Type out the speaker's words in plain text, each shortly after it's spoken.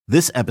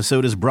This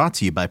episode is brought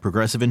to you by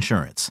Progressive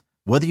Insurance.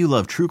 Whether you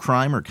love true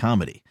crime or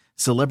comedy,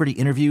 celebrity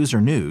interviews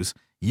or news,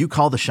 you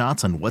call the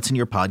shots on what's in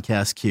your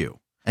podcast queue.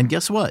 And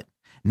guess what?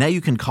 Now you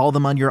can call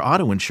them on your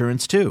auto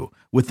insurance too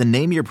with the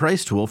Name Your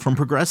Price tool from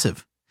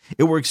Progressive.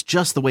 It works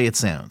just the way it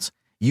sounds.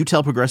 You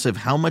tell Progressive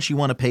how much you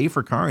want to pay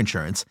for car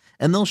insurance,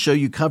 and they'll show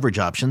you coverage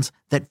options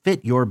that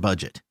fit your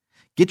budget.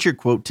 Get your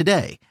quote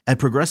today at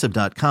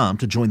Progressive.com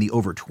to join the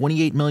over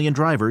 28 million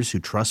drivers who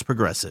trust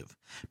Progressive.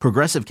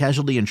 Progressive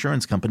Casualty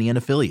Insurance Company and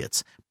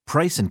Affiliates.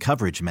 Price and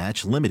coverage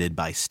match limited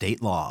by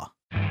state law.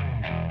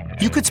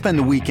 You could spend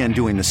the weekend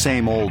doing the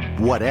same old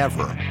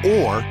whatever,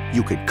 or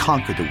you could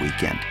conquer the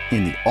weekend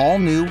in the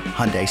all-new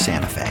Hyundai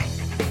Santa Fe.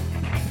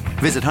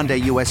 Visit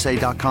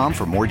HyundaiUSA.com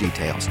for more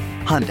details.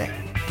 Hyundai,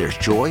 there's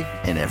joy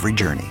in every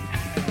journey.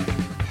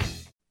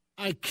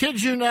 I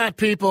kid you not,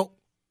 people.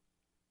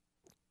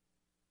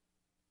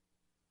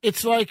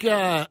 It's like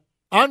an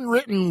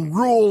unwritten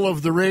rule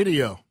of the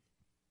radio.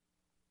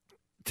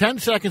 10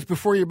 seconds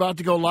before you're about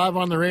to go live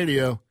on the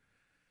radio,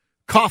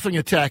 coughing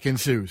attack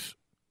ensues.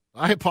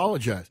 I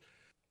apologize.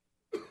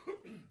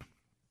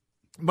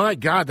 My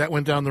God, that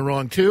went down the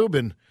wrong tube,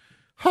 and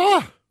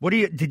What are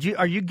you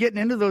getting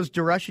into those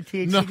Durusha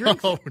THC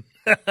drinks? No.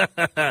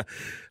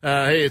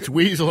 Hey, it's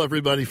Weasel,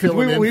 everybody,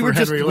 filling in for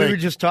Henry Lake. We were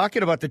just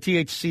talking about the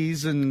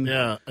THCs and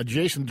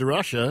Jason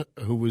Durusha,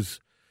 who was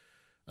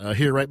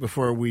here right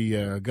before we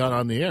got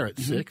on the air at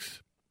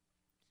 6,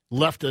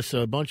 left us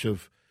a bunch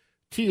of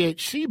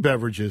THC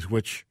beverages,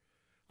 which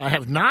I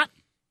have not,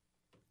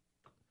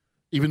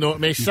 even though it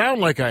may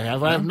sound like I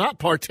have not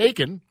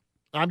partaken.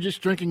 I'm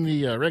just drinking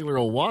the regular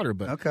old water,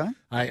 but okay.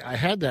 I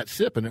had that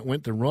sip, and it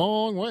went the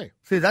wrong way.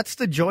 See, that's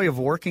the joy of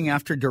working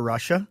after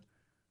Durusha.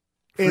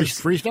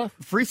 Free stuff?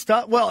 Free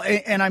stuff. Well,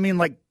 and I mean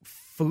like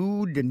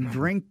food and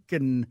drink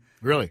and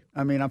really.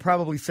 I mean, I'm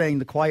probably saying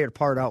the quiet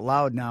part out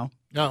loud now.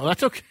 No,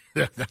 that's okay.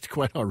 That's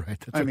quite all right.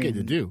 That's okay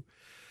to do.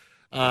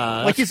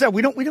 Like you said,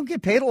 we don't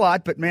get paid a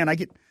lot, but man, I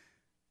get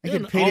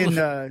paid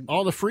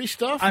all the free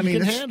stuff. I you mean,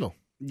 can handle.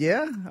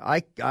 Yeah,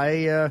 I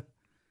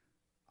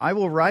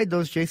will ride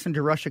those Jason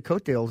DeRusha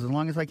coattails as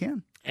long as I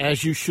can.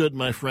 As you should,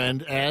 my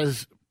friend,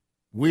 as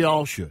we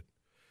all should.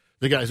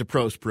 The guy's a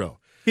pro's pro.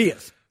 He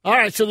is. All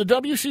right, so the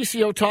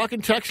WCCO talk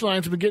and text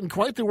lines have been getting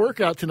quite the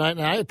workout tonight,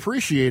 and I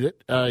appreciate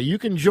it. You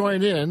can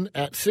join in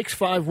at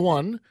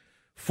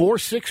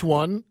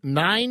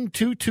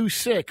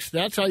 651-461-9226.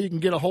 That's how you can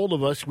get a hold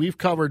of us. We've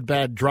covered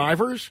bad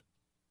drivers,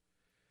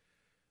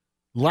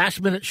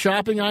 last-minute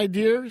shopping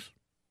ideas,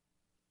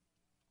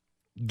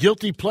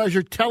 guilty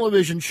pleasure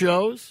television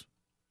shows,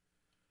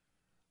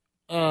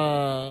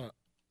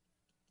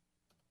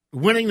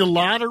 winning the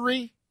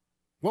lottery.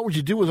 What would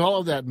you do with all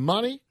of that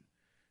money?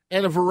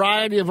 And a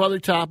variety of other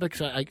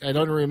topics. I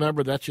don't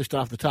remember. That's just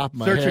off the top of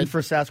my head. Searching for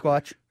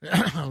Sasquatch.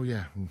 Oh,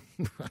 yeah.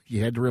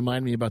 You had to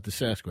remind me about the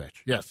Sasquatch.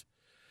 Yes.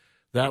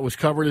 That was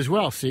covered as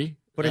well, see?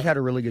 But it had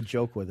a really good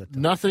joke with it. Though.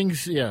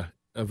 Nothing's, a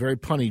very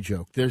punny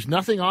joke. There's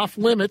nothing off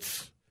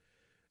limits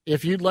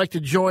if you'd like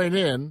to join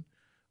in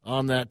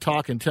on that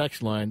talk and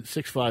text line,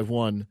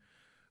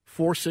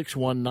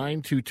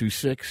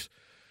 651-461-9226.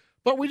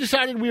 But we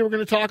decided we were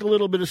going to talk a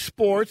little bit of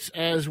sports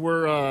as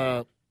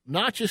we're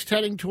not just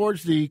heading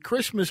towards the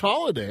Christmas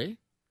holiday.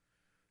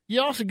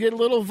 You also get a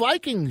little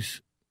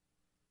Vikings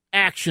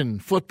action,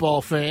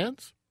 football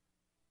fans.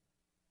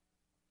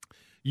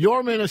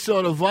 Your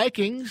Minnesota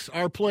Vikings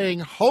are playing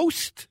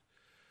host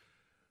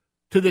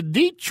to the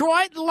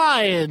Detroit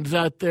Lions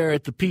out there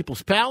at the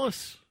People's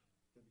Palace.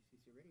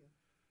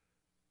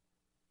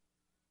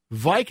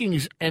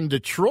 Vikings and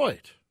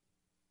Detroit,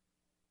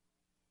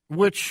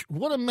 which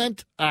would have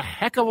meant a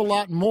heck of a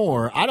lot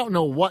more. I don't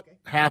know what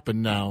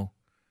happened now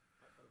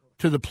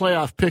to the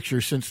playoff picture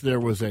since there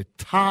was a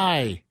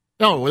tie.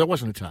 No, there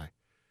wasn't a tie.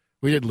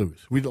 We did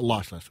lose. We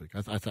lost last week.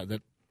 I thought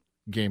that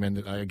game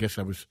ended. I guess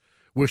I was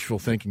wishful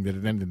thinking that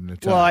it ended in a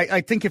tie. Well,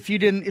 I think if you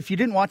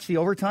didn't watch the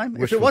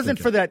overtime, if it wasn't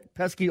for that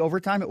pesky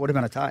overtime, it would have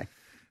been a tie.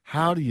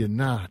 How do you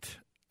not?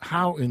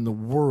 How in the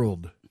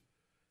world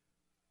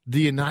do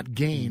you not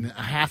gain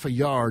a half a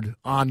yard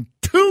on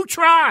 2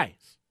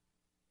 tries?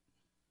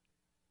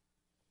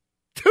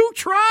 2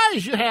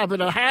 tries you have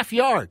at a half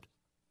yard.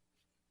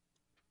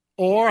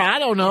 Or, I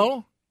don't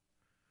know,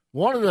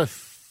 one of the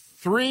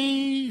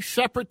 3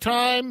 separate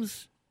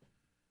times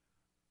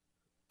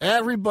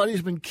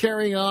everybody's been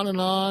carrying on and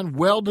on,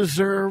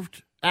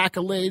 well-deserved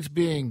accolades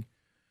being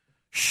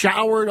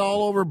showered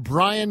all over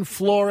Brian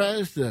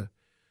Flores, the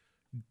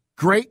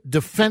great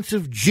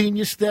defensive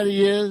genius that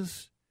he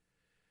is.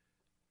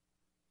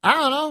 I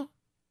don't know.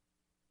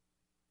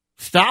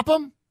 Stop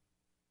him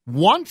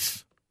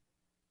once?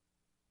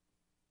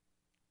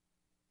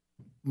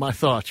 My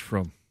thoughts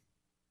from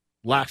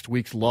last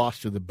week's loss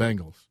to the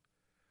Bengals.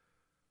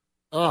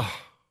 Oh,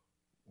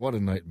 what a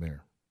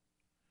nightmare.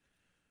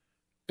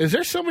 Is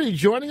there somebody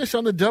joining us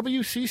on the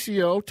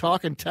WCCO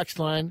talk and text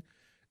line?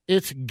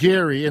 It's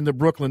Gary in the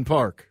Brooklyn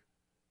Park.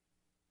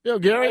 Yo,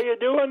 Gary. How you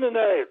doing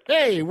tonight?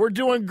 Hey, we're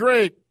doing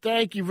great.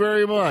 Thank you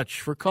very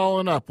much for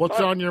calling up. What's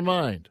on your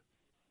mind?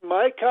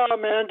 My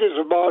comment is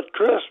about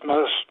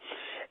Christmas.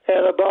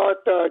 and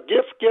about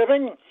gift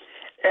giving.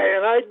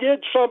 And I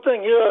did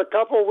something here a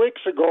couple of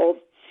weeks ago.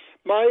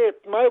 My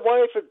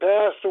wife had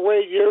passed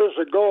away years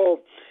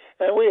ago,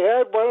 and we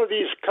had one of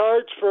these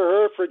carts for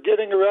her for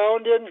getting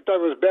around in that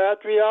was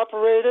battery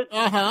operated.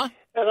 Uh-huh.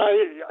 And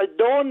I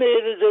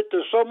donated it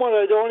to someone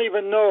I don't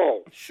even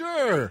know.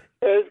 Sure.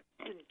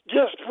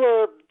 Just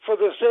for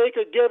the sake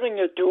of giving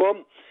it to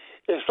them.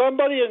 If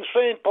somebody in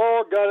St.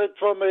 Paul got it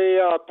from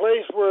a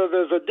place where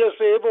there's a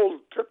disabled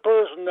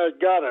person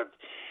that got it.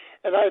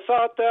 And I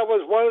thought that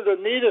was one of the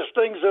neatest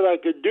things that I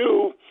could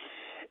do.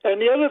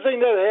 And the other thing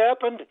that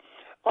happened,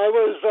 I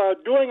was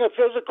doing a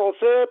physical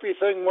therapy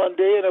thing one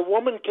day, and a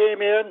woman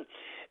came in,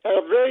 and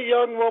a very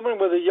young woman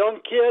with a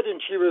young kid, and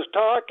she was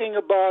talking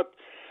about,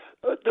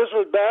 this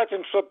was back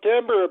in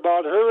September,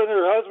 about her and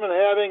her husband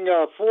having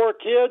 4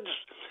 kids,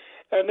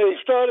 and they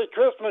started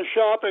Christmas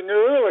shopping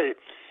early.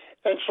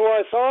 And so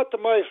I thought to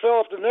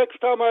myself, the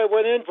next time I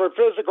went in for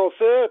physical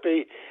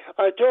therapy,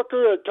 I took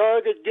her a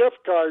Target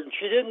gift card. And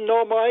she didn't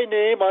know my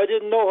name. I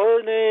didn't know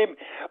her name.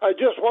 I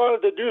just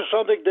wanted to do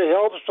something to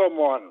help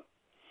someone.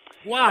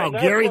 Wow,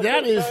 Gary,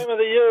 that is... time of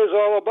the year is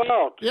all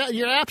about. Yeah,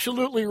 you're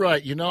absolutely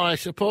right. You know, I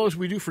suppose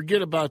we do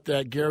forget about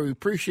that, Gary. We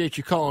appreciate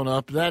you calling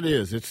up. That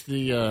is. It's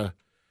the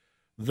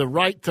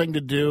right thing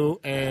to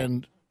do,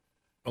 and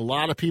a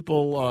lot of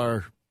people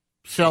are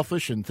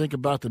selfish and think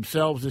about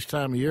themselves this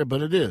time of year,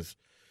 but it is.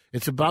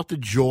 It's about the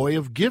joy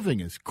of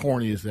giving, as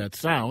corny as that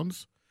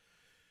sounds.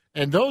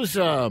 And those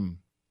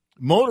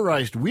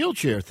motorized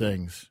wheelchair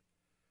things,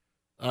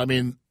 I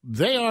mean,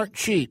 they aren't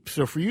cheap.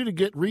 So for you to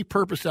get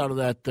repurposed out of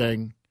that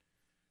thing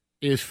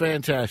is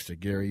fantastic,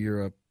 Gary.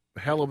 You're a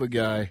hell of a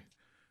guy.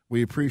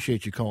 We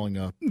appreciate you calling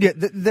up. Yeah,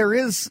 there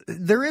is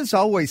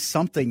always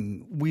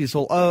something,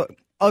 Weasel,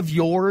 of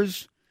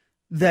yours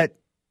that,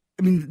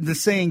 I mean, the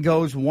saying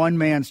goes, one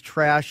man's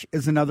trash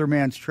is another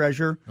man's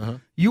treasure. Uh-huh.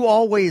 You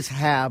always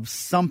have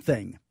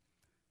something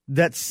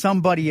that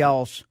somebody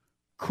else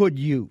could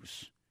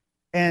use.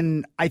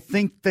 And I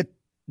think that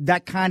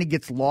kind of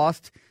gets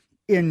lost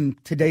in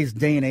today's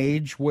day and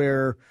age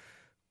where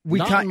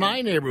Not in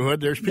my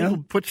neighborhood. There's people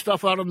who put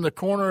stuff out on the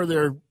corner of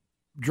their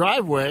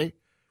driveway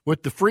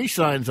with the free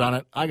signs on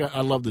it.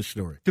 I love this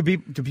story. Do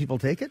people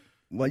take it?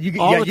 Well, you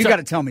got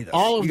to tell me this.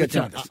 All of the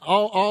time.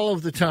 All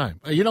of the time.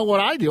 You know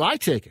what I do? I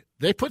take it.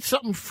 They put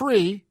something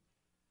free.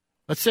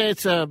 Let's say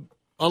it's a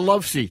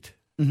love seat.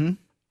 Mm-hmm. And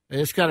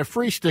it's got a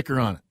free sticker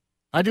on it.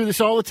 I do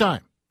this all the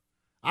time.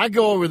 I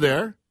go over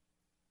there.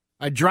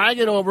 I drag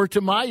it over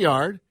to my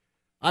yard.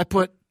 I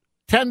put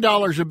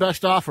 $10 of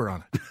best offer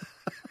on it.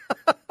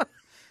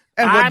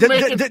 And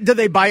do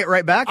they buy it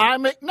right back?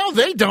 No,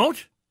 they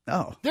don't.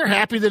 Oh. They're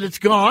happy that it's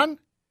gone,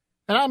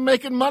 and I'm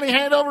making money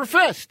hand over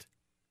fist.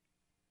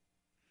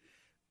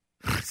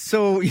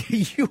 So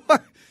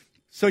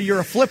you're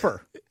a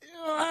flipper.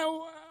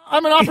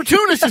 I'm an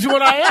opportunist is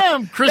what I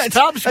am, Chris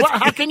Tubbs.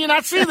 How can you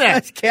not see that?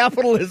 That's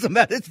capitalism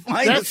at its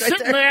finest. That's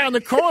sitting there in the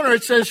corner.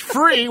 It says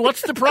free.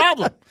 What's the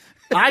problem?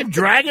 I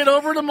drag it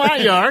over to my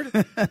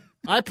yard.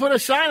 I put a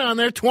sign on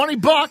there,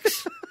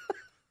 $20.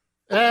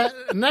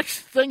 Next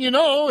thing you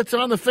know, it's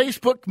on the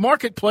Facebook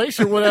Marketplace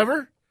or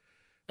whatever.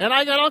 And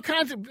I got all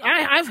kinds of...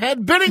 I've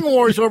had bidding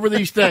wars over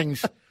these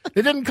things.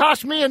 It didn't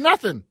cost me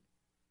nothing.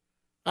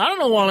 I don't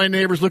know why my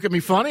neighbors look at me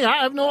funny.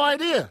 I have no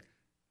idea.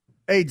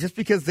 Hey, just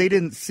because they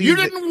didn't see... You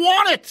didn't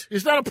want it.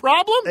 Is that a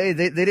problem? Hey,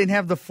 they didn't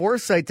have the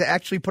foresight to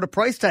actually put a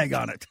price tag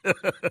on it.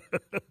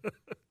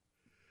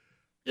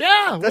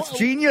 Yeah. That's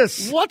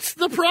genius. What's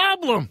the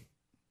problem?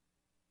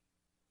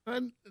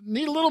 I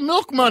need a little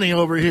milk money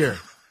over here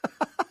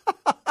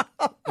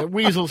at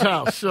Weasel's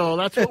house. So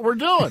that's what we're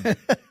doing.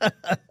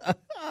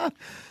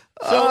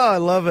 I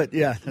love it.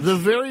 Yeah. The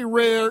very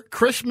rare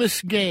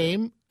Christmas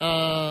game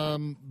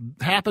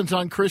happens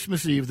on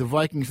Christmas Eve, the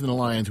Vikings and the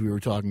Lions we were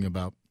talking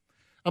about.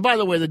 And by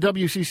the way, the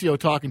WCCO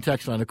talk and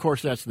text line, of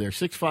course, that's there,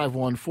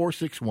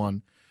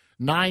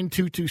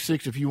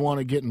 651-461-9226 if you want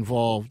to get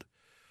involved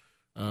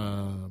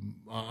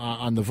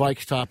on the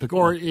Vikes topic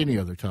or any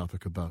other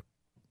topic about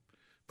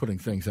putting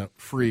things out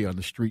free on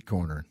the street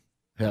corner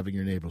and having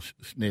your neighbor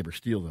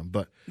steal them.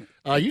 But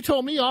you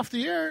told me off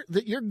the air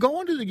that you're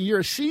going to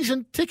you're a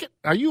season ticket.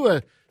 Are you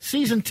a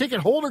season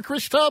ticket holder,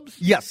 Chris Tubbs?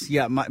 Yes.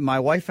 Yeah.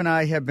 My wife and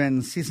I have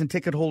been season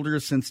ticket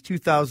holders since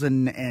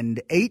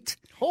 2008.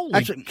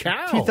 Holy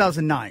cow.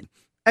 2009.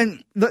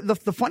 And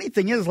the funny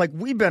thing is, like,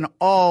 we've been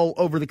all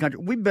over the country.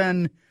 We've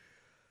been,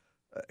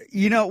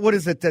 what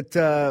is it that,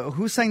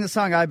 who sang the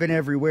song I've Been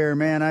Everywhere,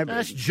 man?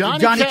 That's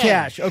Johnny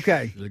Cash.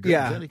 Okay.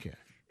 Yeah. Johnny Cash.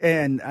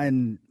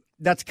 And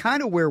that's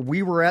kind of where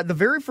we were at. The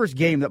very first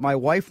game that my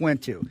wife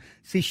went to.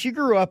 See, she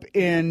grew up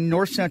in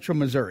north central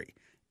Missouri,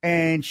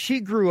 and she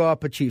grew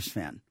up a Chiefs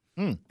fan.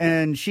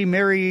 And she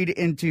married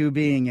into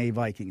being a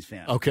Vikings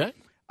fan. Okay.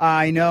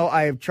 I know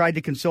I've tried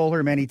to console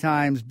her many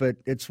times, but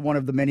it's one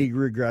of the many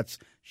regrets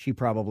she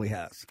probably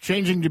has.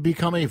 Changing to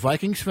become a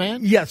Vikings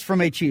fan? Yes, from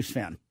a Chiefs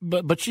fan.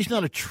 But she's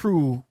not a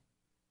true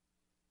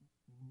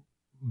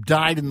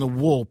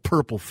dyed-in-the-wool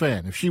purple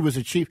fan. If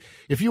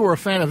you were a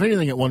fan of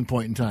anything at one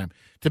point in time,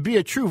 to be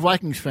a true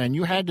Vikings fan,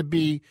 you had to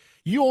be.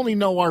 You only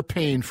know our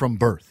pain from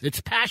birth.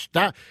 It's passed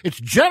down. It's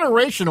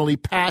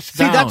generationally passed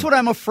down. See, that's what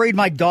I'm afraid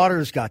my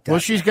daughter's got. That. Well,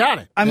 she's got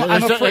it. I'm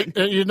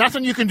afraid.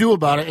 Nothing you can do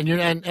about it,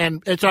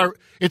 and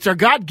it's our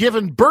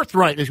God-given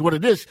birthright is what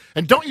it is.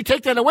 And don't you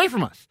take that away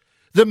from us.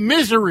 The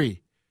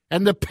misery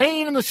and the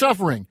pain and the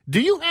suffering.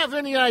 Do you have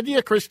any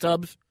idea, Chris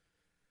Tubbs,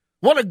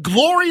 what a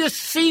glorious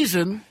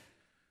season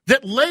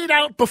that laid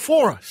out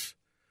before us?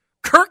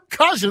 Kirk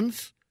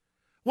Cousins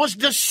was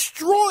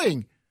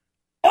destroying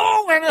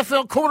all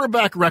NFL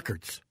quarterback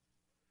records.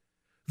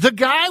 The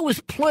guy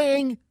was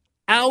playing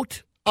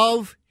out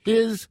of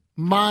his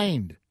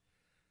mind,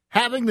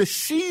 having the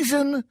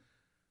season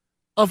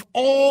of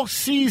all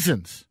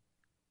seasons.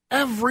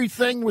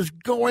 Everything was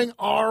going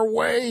our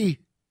way.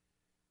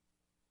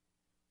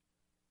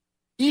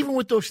 Even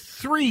with those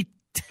 3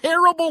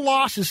 terrible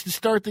losses to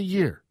start the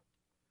year.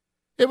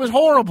 It was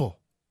horrible.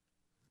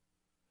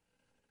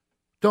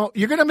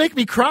 You're going to make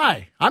me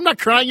cry. I'm not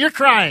crying, you're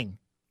crying.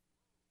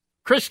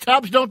 Chris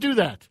Tubbs, don't do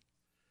that.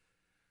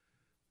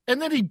 And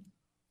then he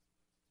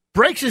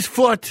breaks his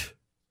foot.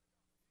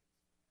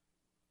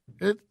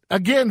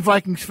 Again,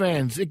 Vikings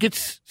fans, it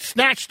gets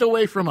snatched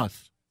away from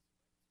us.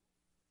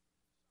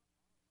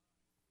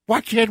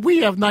 Why can't we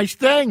have nice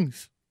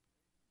things?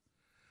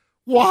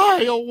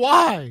 Why, oh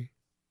why?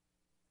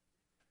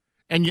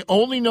 And you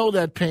only know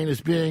that pain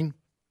as being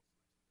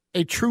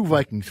a true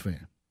Vikings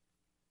fan.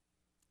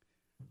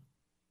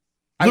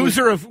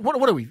 Loser of,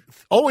 what are we,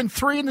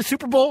 0-3 in the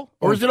Super Bowl?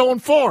 Or is it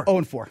 0-4?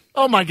 0-4.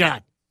 Oh, my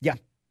God. Yeah.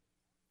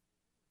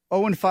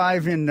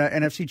 0-5 in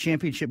NFC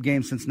Championship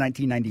game since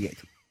 1998.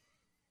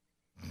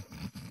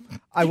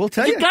 I will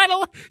tell you.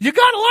 You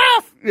gotta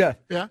laugh. Yeah.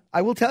 Yeah.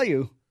 I will tell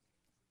you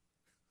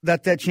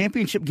that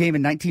championship game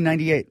in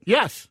 1998.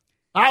 Yes.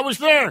 I was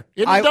there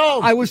in the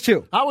dome. I was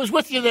too. I was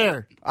with you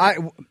there.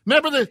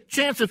 Remember the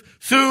chance of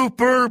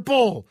Super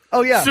Bowl.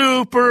 Oh, yeah.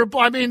 Super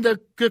Bowl. I mean, the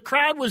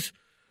crowd was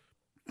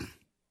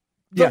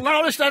the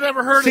loudest I'd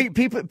ever heard. See,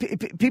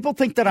 people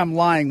think that I'm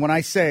lying when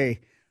I say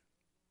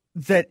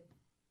that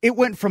it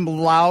went from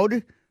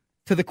loud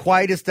to the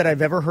quietest that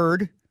I've ever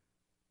heard.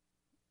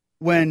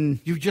 When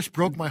you just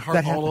broke my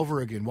heart all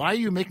over again. Why are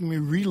you making me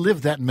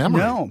relive that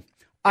memory? No,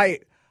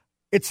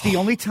 it's the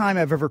only time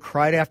I've ever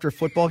cried after a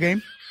football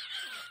game.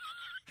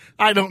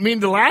 I don't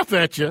mean to laugh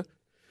at you.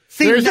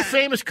 See, there's a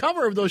famous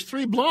cover of those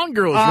 3 blonde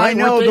girls, right? I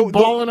know, weren't they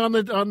balling on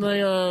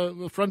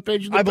the front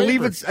page of the paper?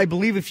 I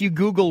believe if you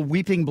Google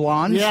 "weeping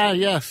blondes." Yeah.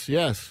 Yes.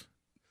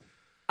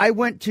 I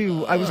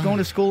was going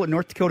to school at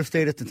North Dakota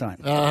State at the time.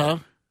 Uh-huh.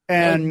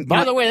 And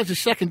by the way, that's the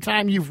second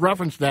time you've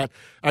referenced that.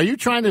 Are you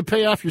trying to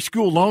pay off your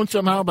school loan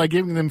somehow by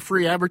giving them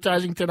free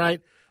advertising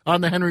tonight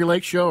on the Henry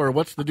Lake Show, or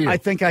what's the deal? I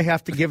think I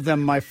have to give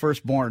them my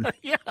firstborn.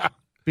 Yeah.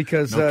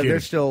 Because they're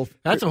still...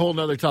 That's a whole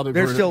other topic.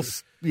 They're still,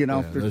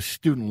 the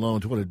student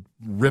loans, what a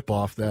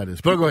rip-off that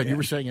is. But go ahead, you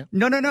were saying it.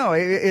 No.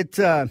 It's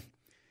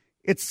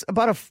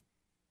about a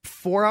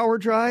 4-hour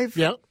drive.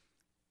 Yeah.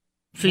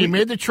 So you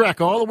made the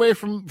trek all the way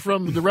from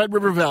the Red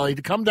River Valley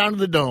to come down to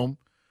the Dome.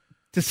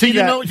 To see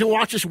to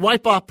watch us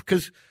wipe up,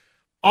 because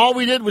all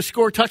we did was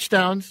score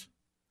touchdowns.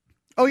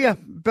 Oh, yeah.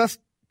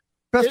 Best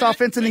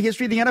offense in the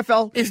history of the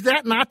NFL. Is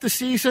that not the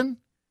season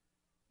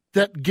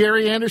that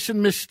Gary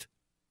Anderson missed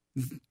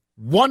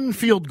 1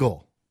 field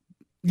goal?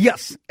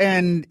 Yes,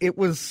 and it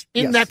was...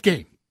 In that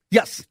game?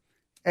 Yes,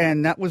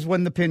 and that was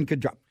when the pin could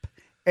drop.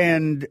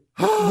 And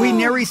we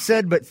nary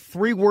said but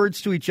 3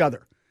 words to each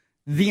other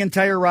the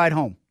entire ride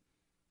home.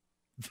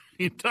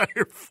 The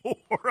entire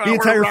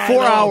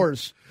 4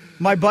 hours.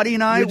 My buddy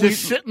and I... You're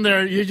just sitting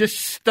there. You're just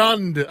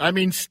stunned. I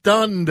mean,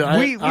 stunned.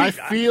 I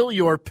feel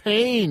your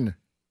pain.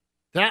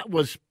 That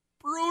was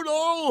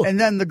brutal. And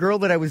then the girl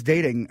that I was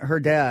dating, her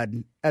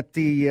dad, at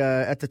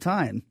the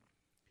time,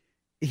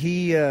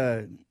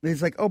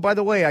 he's like, oh, by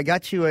the way, I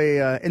got you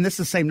and this is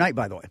the same night,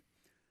 by the way.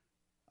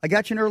 I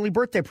got you an early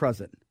birthday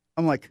present.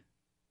 I'm like,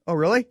 oh,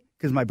 really?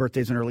 Because my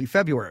birthday's in early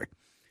February.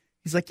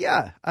 He's like,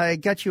 yeah, I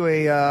got you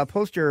a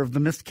poster of the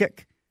missed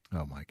kick.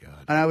 Oh, my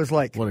God. And I was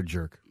like... What a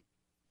jerk.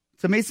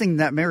 It's amazing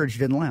that marriage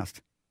didn't last.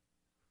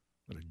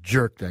 What a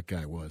jerk that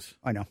guy was.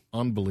 I know.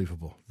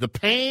 Unbelievable. The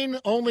pain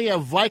only a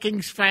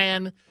Vikings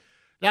fan.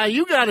 Now,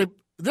 you got to...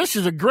 This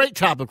is a great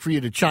topic for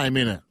you to chime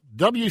in at.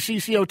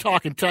 WCCO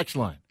Talk and Text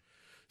Line.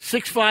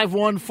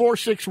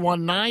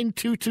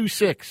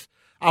 651-461-9226.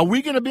 Are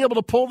we going to be able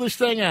to pull this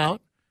thing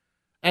out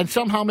and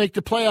somehow make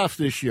the playoffs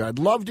this year? I'd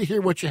love to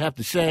hear what you have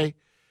to say.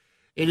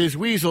 It is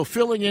Weasel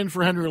filling in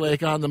for Henry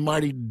Lake on the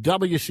mighty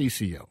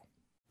WCCO.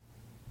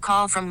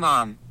 Call from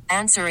mom.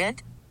 Answer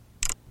it.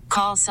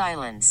 Call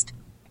silenced.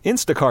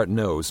 Instacart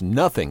knows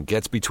nothing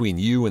gets between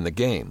you and the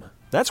game.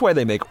 That's why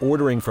they make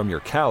ordering from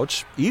your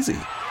couch easy.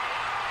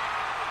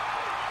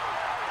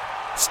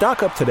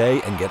 Stock up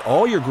today and get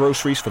all your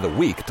groceries for the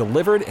week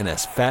delivered in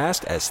as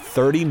fast as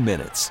 30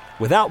 minutes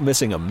without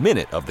missing a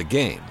minute of the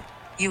game.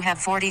 You have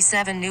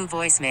 47 new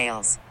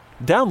voicemails.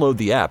 Download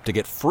the app to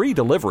get free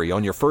delivery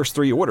on your first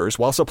 3 orders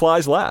while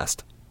supplies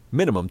last.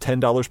 Minimum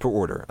 $10 per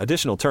order.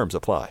 Additional terms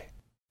apply.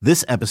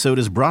 This episode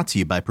is brought to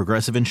you by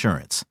Progressive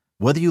Insurance.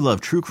 Whether you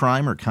love true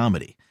crime or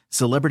comedy,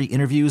 celebrity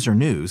interviews or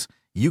news,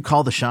 you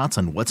call the shots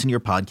on what's in your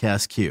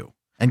podcast queue.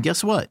 And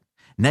guess what?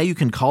 Now you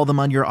can call them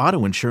on your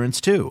auto insurance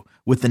too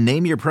with the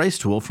Name Your Price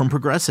tool from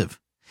Progressive.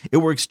 It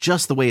works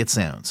just the way it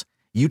sounds.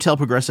 You tell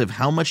Progressive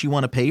how much you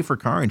want to pay for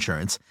car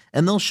insurance,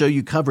 and they'll show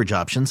you coverage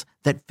options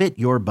that fit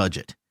your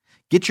budget.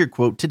 Get your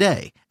quote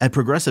today at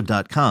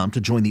Progressive.com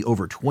to join the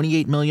over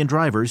 28 million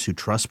drivers who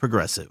trust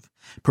Progressive.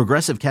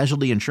 Progressive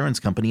Casualty Insurance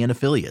Company and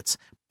Affiliates.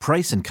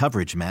 Price and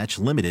coverage match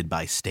limited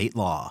by state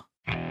law.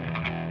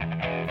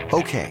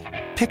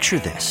 Okay, picture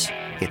this.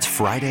 It's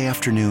Friday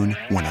afternoon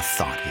when a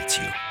thought hits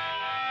you.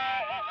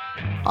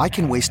 I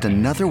can waste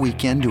another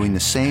weekend doing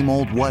the same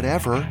old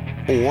whatever,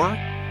 or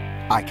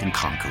I can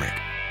conquer it.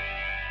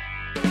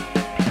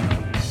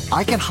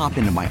 I can hop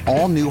into my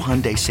all-new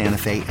Hyundai Santa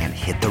Fe and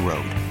hit the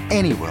road.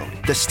 Any road.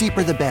 The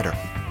steeper, the better.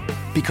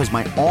 Because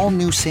my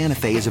all-new Santa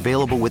Fe is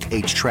available with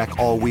H-Track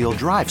all-wheel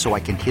drive, so I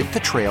can hit the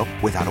trail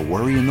without a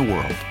worry in the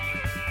world.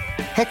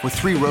 Heck, with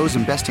 3 rows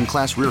and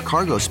best-in-class rear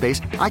cargo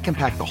space, I can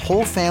pack the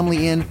whole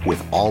family in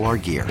with all our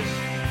gear.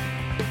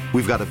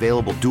 We've got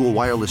available dual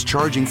wireless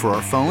charging for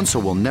our phones, so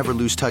we'll never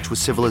lose touch with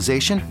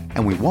civilization,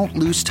 and we won't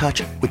lose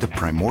touch with the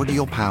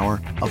primordial power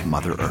of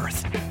Mother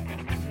Earth.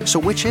 So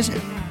which is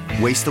it?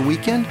 Waste the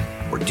weekend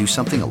or do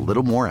something a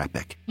little more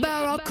epic?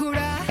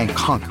 And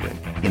conquer it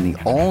in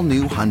the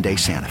all-new Hyundai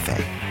Santa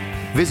Fe.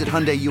 Visit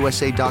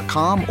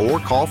HyundaiUSA.com or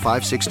call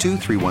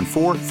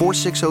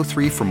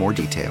 562-314-4603 for more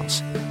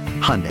details.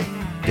 Hyundai,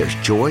 there's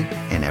joy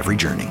in every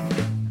journey.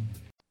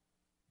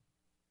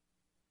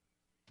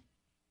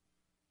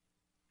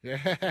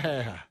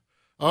 Yeah.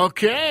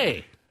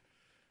 Okay.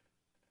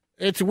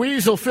 It's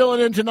Weasel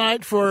filling in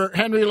tonight for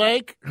Henry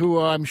Lake, who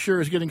I'm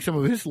sure is getting some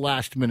of his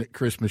last-minute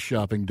Christmas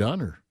shopping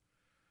done or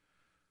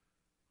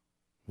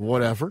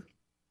whatever.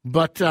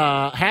 But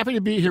happy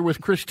to be here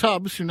with Chris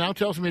Tubbs, who now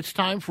tells me it's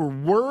time for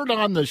Word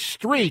on the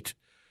Street,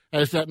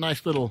 as that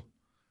nice little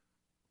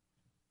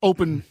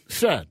open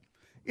said.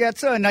 Yeah,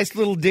 it's a nice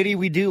little ditty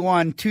we do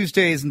on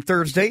Tuesdays and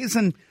Thursdays,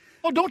 and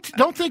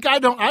don't think I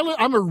don't.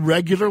 I'm a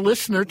regular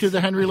listener to the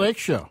Henry Lake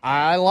Show.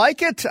 I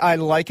like it. I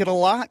like it a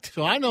lot.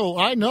 So I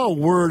know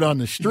Word on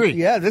the Street.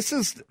 Yeah, this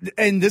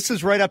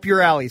is right up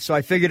your alley. So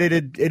I figured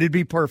it'd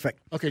be perfect.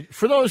 Okay,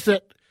 for those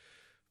that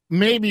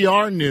maybe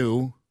are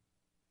new,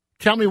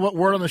 tell me what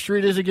Word on the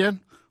Street is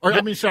again. Or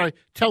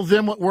tell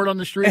them what Word on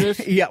the Street is.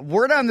 Yeah,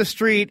 Word on the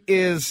Street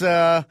is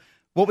what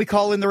we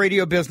call in the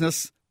radio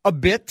business a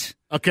bit.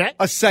 Okay.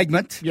 A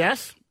segment.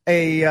 Yes.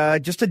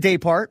 Just a day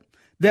part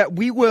that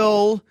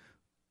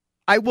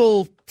I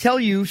will tell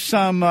you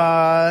some,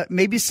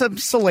 maybe some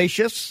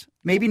salacious,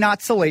 maybe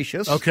not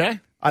salacious. Okay.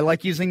 I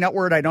like using that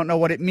word. I don't know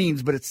what it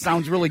means, but it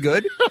sounds really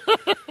good.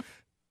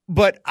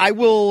 But I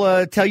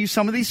will tell you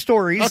some of these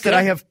stories that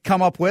I have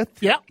come up with.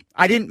 Yeah.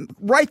 I didn't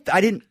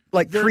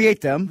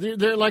create them.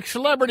 They're like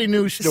celebrity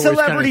news stories.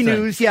 Celebrity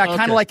news, yeah,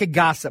 kind of like a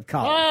gossip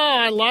column.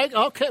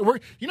 Okay.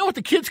 You know what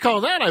the kids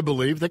call that, I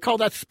believe? They call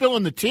that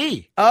spilling the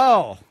tea.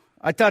 Oh,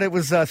 I thought it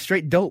was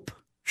straight dope.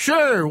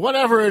 Sure,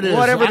 whatever it is.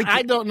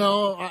 I don't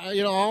know.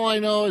 All I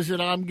know is that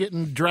I'm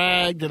getting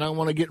dragged and I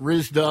want to get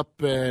rizzed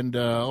up and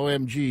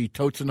OMG,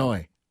 totes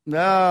annoy.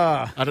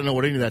 I don't know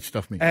what any of that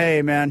stuff means.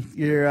 Hey, man,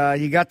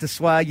 you got the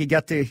swag, you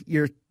got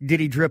your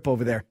ditty drip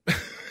over there.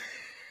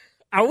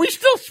 Are we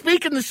still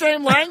speaking the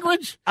same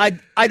language? I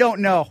don't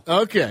know.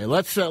 Okay,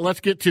 let's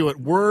get to it.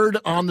 Word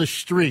on the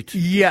street.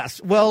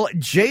 Yes. Well,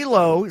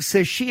 J-Lo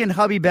says she and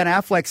hubby Ben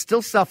Affleck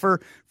still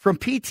suffer from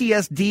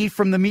PTSD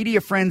from the media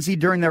frenzy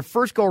during their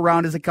first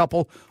go-around as a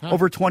couple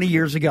over 20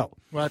 years ago.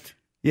 What?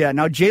 Yeah,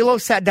 now J-Lo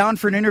sat down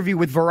for an interview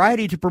with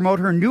Variety to promote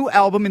her new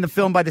album in the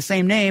film by the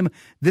same name,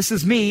 This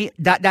Is Me, ...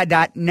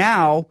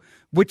 Now,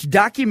 which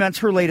documents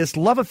her latest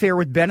love affair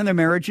with Ben and their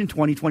marriage in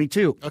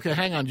 2022. Okay,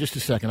 hang on just a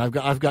second.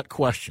 I've got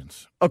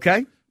questions.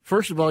 Okay.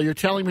 First of all, you're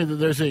telling me that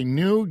there's a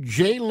new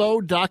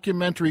J-Lo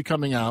documentary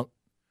coming out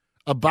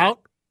about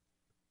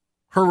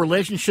her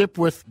relationship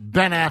with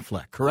Ben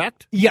Affleck,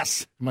 correct?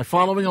 Yes. Am I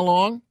following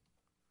along?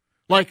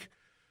 Like,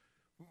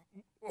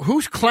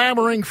 who's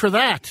clamoring for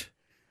that?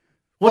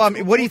 What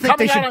do you think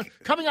they should...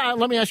 Coming out,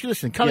 let me ask you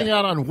this thing. Coming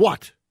out on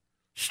what?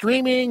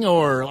 Streaming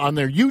or on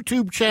their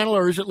YouTube channel,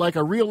 or is it like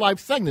a real-life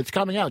thing that's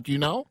coming out? Do you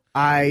know?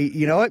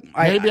 You know what?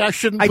 Maybe I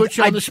shouldn't put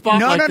you on the spot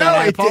like that.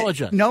 I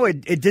apologize.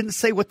 It didn't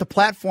say what the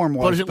platform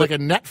was. But is it like a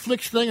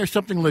Netflix thing or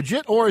something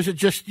legit, or is it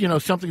just,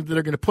 something that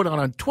they're going to put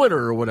on Twitter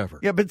or whatever?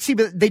 Yeah, but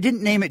they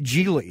didn't name it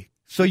Geely,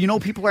 so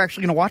people are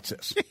actually going to watch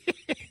this.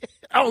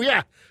 Oh,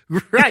 yeah,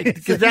 right,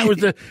 because that was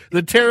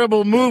the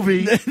terrible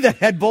movie. that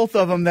had both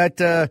of them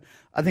that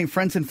I think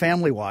friends and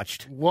family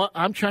watched.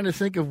 I'm trying to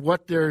think of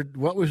what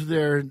was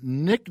their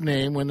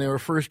nickname when they were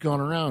first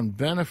going around.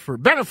 Benifer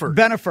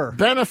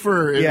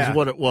is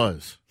what it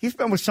was. He's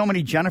been with so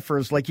many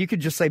Jennifers, like you could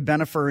just say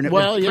Benifer and it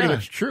well, would yeah, pretty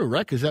it's true,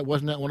 right? Because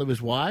wasn't that one of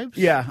his wives?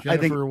 Yeah, Jennifer, I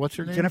think. What's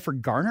her name? Jennifer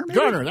Garner. Maybe?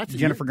 Garner. That's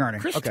Jennifer Garner.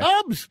 Chris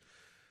Tubbs.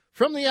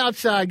 from the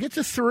outside gets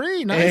a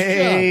 3. Nice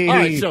Hey. job.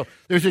 All right, so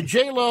there's a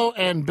J-Lo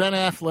and Ben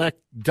Affleck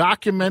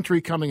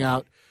documentary coming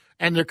out,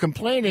 and they're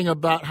complaining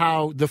about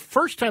how the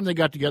first time they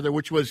got together,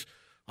 which was,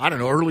 I don't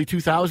know, early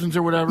 2000s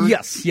or whatever.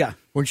 Yes, yeah.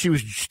 When she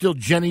was still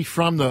Jenny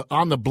from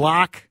On the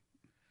Block.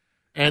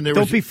 And there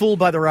Don't be fooled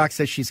by the rocks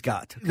that she's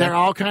got. Okay? There are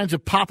all kinds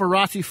of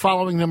paparazzi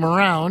following them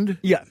around.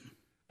 Yeah.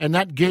 And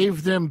that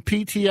gave them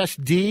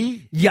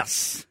PTSD.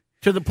 Yes.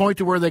 To the point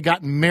to where they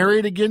got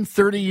married again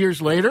 30 years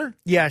later.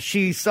 Yeah,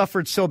 she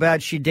suffered so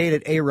bad she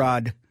dated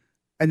A-Rod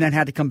and then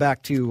had to come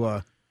back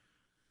to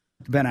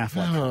Ben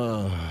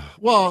Affleck.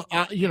 Well,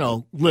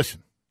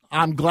 listen,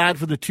 I'm glad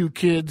for the 2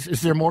 kids.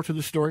 Is there more to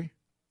the story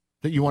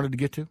that you wanted to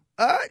get to?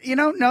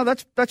 No,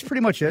 that's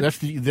pretty much it. That's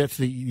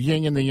the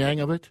yin and the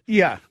yang of it.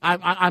 Yeah,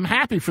 I'm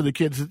happy for the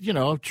kids.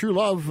 True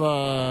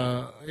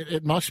love.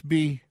 It must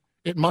be.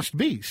 It must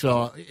be.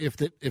 So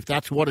if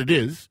that's what it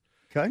is,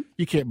 okay.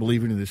 You can't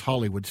believe into this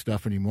Hollywood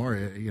stuff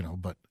anymore.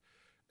 But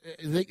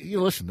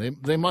listen.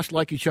 They must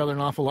like each other an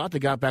awful lot. They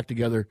got back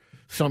together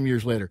some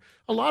years later.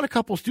 A lot of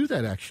couples do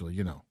that, actually.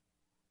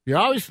 You're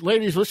always,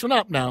 ladies, listen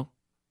up now.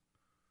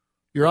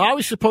 You're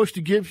always supposed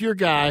to give your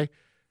guy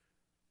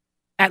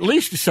at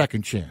least a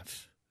second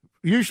chance,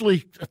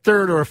 usually a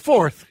third or a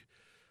fourth,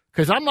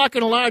 because I'm not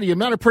going to lie to you,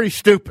 men are pretty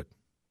stupid.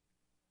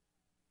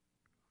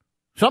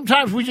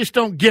 Sometimes we just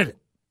don't get it.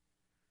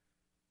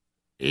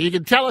 You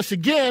can tell us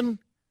again,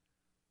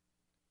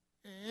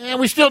 and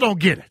we still don't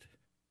get it.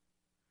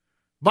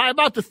 By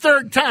about the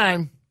third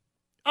time,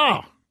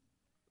 I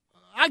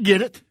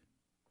get it.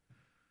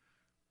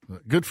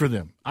 Good for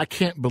them. I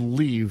can't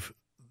believe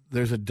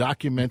there's a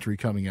documentary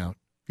coming out.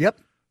 Yep.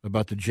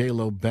 About the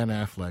J-Lo Ben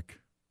Affleck.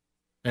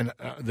 And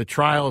the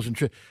trials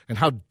and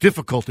how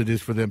difficult it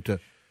is for them to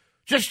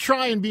just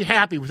try and be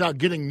happy without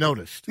getting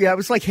noticed. Yeah, it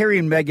was like Harry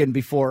and Meghan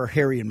before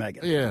Harry and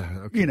Meghan. Yeah.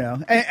 Okay.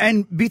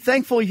 And be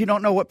thankful you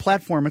don't know what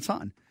platform it's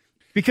on.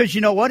 Because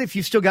you know what? If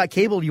you still got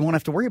cable, you won't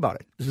have to worry about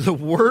it. The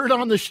word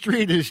on the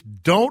street is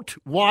don't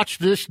watch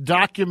this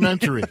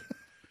documentary.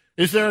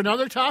 Is there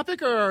another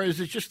topic, or is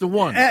it just the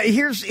one?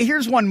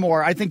 Here's one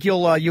more. I think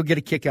you'll get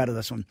a kick out of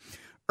this one.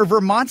 A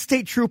Vermont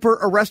state trooper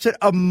arrested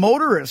a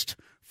motorist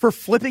for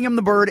flipping him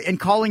the bird and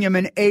calling him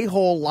an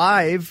a-hole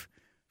live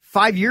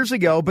 5 years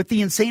ago, but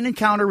the insane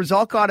encounter was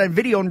all caught on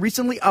video and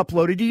recently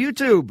uploaded to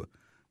YouTube.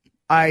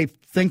 I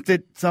think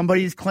that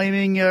somebody's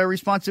claiming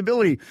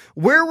responsibility.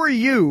 Where were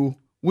you,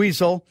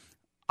 Weasel,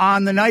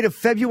 on the night of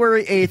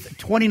February 8th,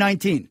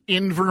 2019?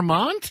 In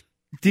Vermont?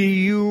 Do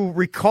you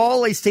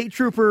recall a state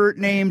trooper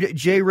named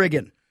Jay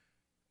Riggin?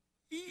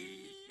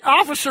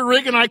 Officer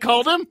Riggin, I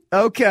called him.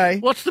 Okay.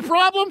 What's the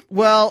problem?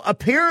 Well,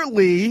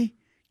 apparently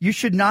you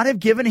should not have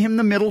given him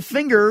the middle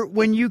finger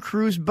when you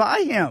cruised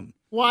by him.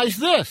 Why is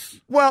this?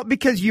 Well,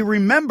 because you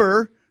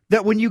remember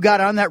that when you got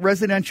on that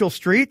residential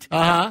street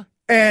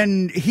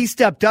and he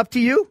stepped up to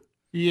you.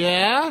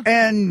 Yeah.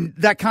 And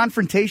that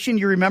confrontation,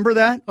 you remember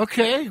that?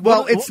 Okay.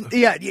 Well,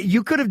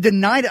 you could have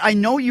denied it. I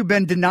know you've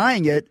been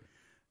denying it,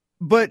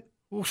 but.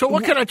 So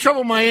what kind of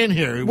trouble am I in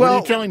here? What are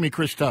you telling me,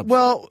 Chris Tubbs?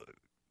 Well,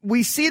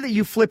 we see that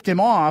you flipped him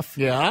off.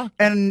 Yeah.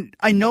 And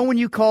I know when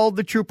you called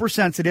the trooper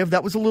sensitive,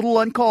 that was a little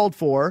uncalled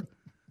for,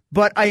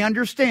 but I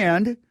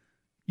understand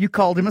you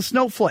called him a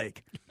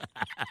snowflake.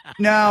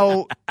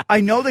 Now, I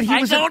know that he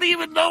was. I don't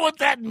even know what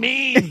that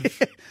means.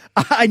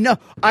 I know.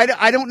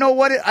 I don't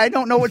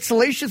know what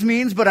salacious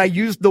means, but I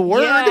used the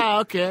word. Yeah,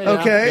 okay.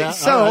 Okay. Yeah,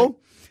 so, right.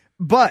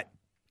 But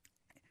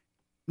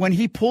when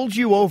he pulled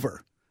you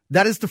over,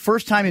 that is the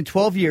first time in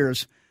 12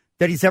 years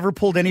that he's ever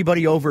pulled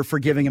anybody over for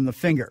giving him the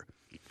finger.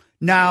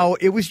 Now,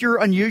 it was your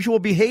unusual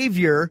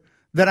behavior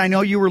that I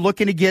know you were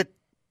looking to get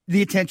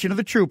the attention of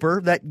the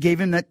trooper that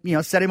gave him that,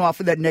 set him off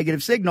with that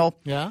negative signal.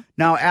 Yeah.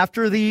 Now,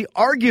 after the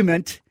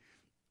argument,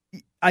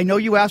 I know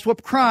you asked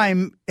what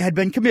crime had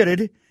been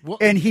committed,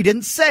 and he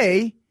didn't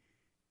say.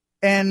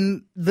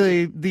 And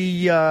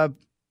the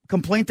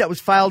complaint that was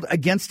filed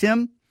against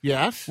him.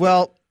 Yes.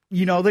 Well,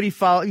 you know that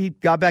he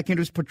got back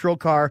into his patrol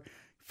car,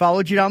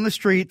 followed you down the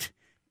street,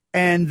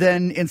 and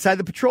then inside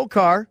the patrol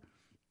car,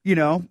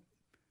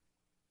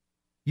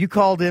 you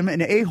called him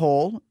an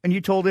a-hole and you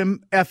told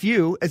him F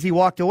you as he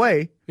walked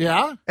away.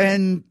 Yeah.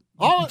 And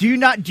do you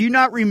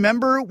not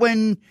remember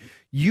when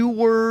you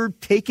were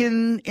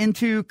taken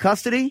into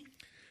custody?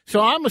 So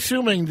I'm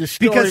assuming the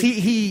story, because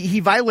he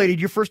violated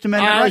your First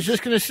Amendment rights. I was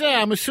just going to say,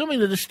 I'm assuming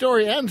that the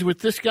story ends with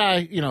this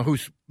guy,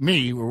 who's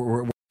me.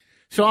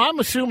 So I'm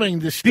assuming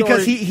the story,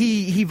 because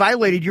he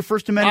violated your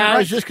First Amendment rights. I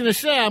was just going to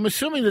say, I'm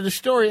assuming that the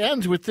story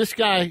ends with this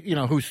guy,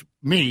 who's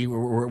me.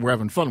 We're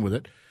having fun with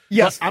it.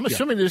 Yes. But I'm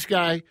assuming this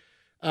guy,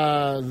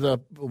 what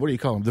do you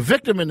call him? The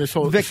victim in this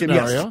whole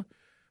scenario, yes.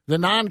 The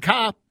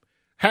non-cop,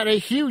 had a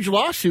huge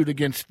lawsuit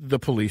against the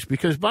police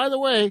because, by the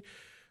way,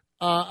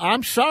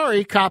 I'm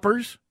sorry,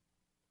 coppers.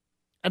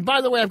 And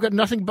by the way,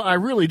 I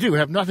really do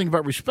have nothing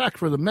but respect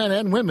for the men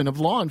and women of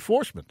law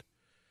enforcement.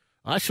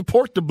 I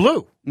support the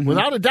blue,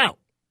 without a doubt.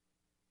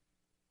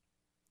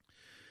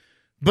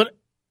 But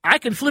I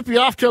can flip you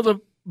off till the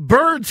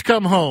birds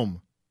come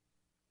home.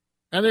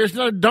 And there's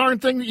not a darn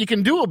thing that you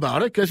can do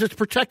about it because it's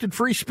protected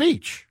free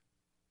speech.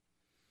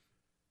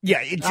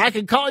 Yeah, I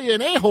can call you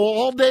an a-hole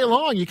all day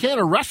long. You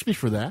can't arrest me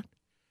for that.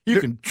 You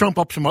can trump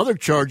up some other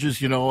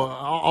charges,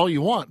 all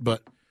you want.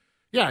 But,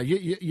 yeah,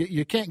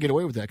 you can't get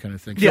away with that kind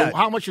of thing. So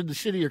how much did the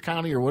city or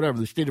county or whatever,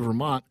 the state of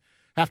Vermont,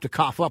 have to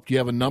cough up? Do you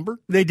have a number?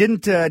 They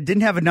didn't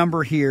have a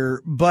number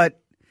here,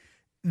 but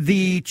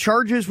the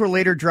charges were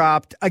later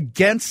dropped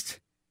against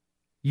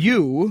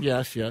you.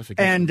 Yes.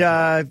 And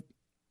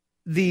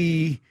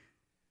the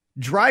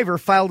driver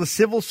filed a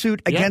civil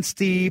suit against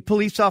the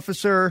police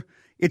officer.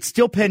 It's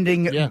still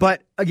pending,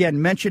 but again,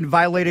 mentioned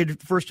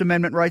violated First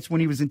Amendment rights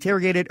when he was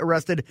interrogated,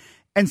 arrested,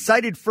 and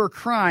cited for a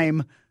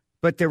crime,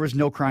 but there was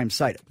no crime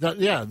cited.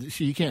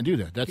 See, you can't do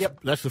that.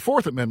 That's the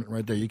Fourth Amendment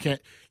right there. You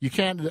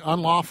can't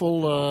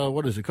unlawful.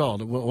 What is it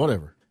called?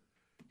 Whatever.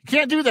 You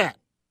can't do that.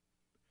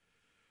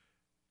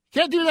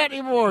 Can't do that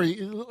anymore.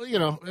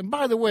 And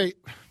by the way,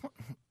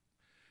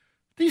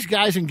 these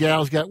guys and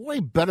gals got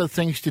way better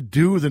things to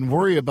do than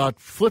worry about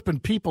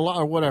flipping people out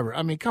or whatever.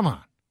 I mean, come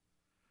on.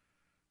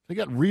 They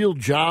got real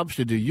jobs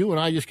to do. You and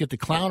I just get to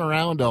clown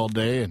around all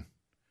day and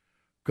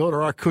go to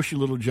our cushy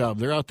little job.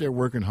 They're out there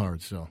working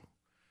hard, so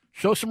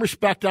show some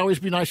respect. Always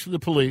be nice to the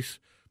police.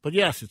 But,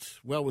 yes, it's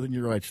well within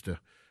your rights to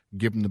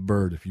give them the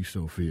bird if you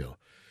so feel.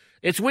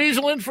 It's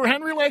Weasel in for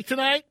Henry Lake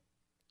tonight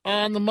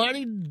on the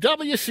mighty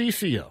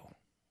WCCO.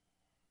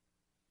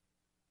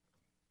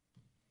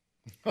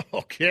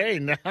 Okay,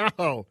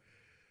 now,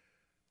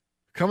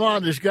 come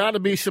on, there's got to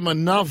be some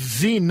enough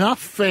Z-Nuff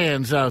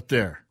fans out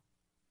there.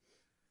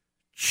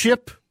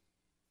 Chip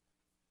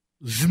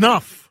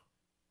Znuff.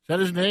 Is that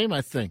his name?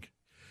 I think.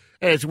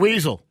 Hey, it's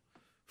Weasel.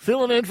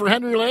 Filling in for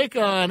Henry Lake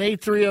on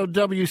 830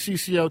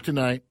 WCCO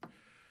tonight.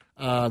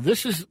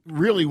 This is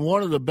really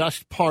one of the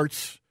best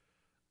parts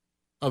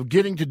of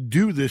getting to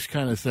do this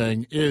kind of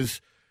thing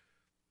is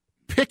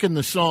picking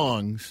the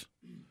songs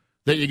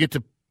that you get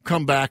to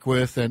come back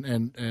with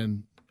and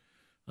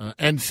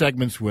end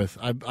segments with.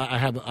 I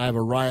have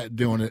a riot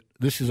doing it.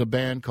 This is a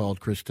band called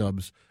Chris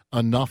Tubbs.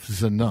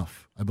 Enough's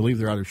Enough. I believe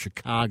they're out of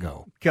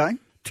Chicago. Okay.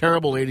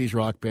 Terrible 80s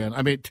rock band.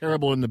 I mean,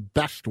 terrible in the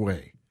best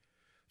way.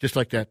 Just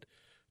like that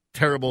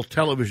terrible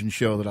television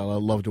show that I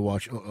love to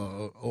watch,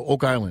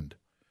 Oak Island.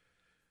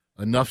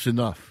 Enough's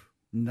Enough.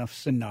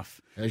 Enough's enough.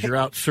 As you're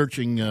out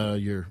searching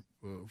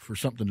for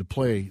something to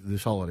play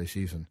this holiday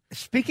season.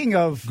 Speaking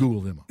of...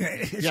 Google them.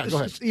 Yeah, go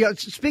ahead. Yeah,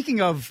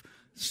 speaking of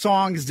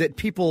songs that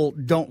people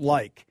don't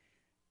like,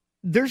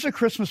 there's a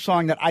Christmas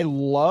song that I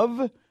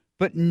love,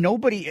 but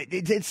nobody...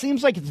 It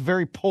seems like it's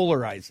very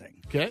polarizing.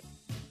 Okay.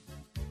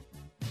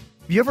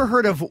 You ever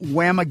heard of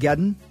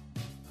Whamageddon?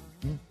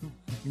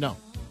 No.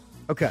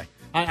 Okay.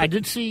 I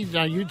did see,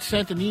 you'd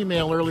sent an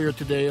email earlier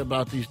today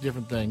about these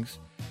different things,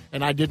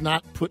 and I did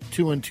not put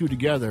two and two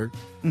together.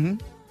 Mm-hmm.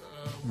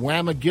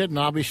 Whamageddon,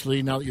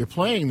 obviously, now that you're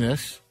playing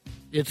this,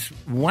 it's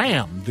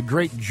Wham, the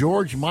great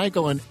George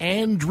Michael and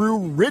Andrew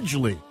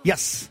Ridgeley.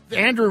 Yes.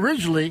 Andrew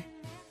Ridgeley,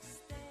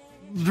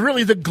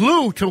 really the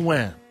glue to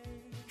Wham.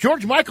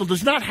 George Michael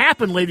does not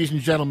happen, ladies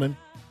and gentlemen,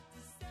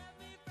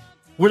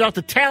 without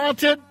the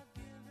talented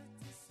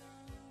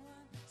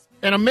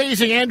and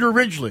amazing Andrew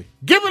Ridgeley.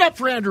 Give it up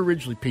for Andrew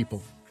Ridgeley,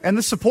 people. And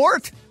the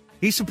support.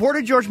 He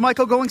supported George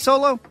Michael going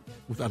solo?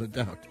 Without a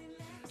doubt.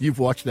 You've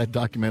watched that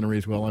documentary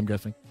as well, I'm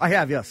guessing? I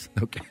have, yes.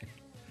 Okay.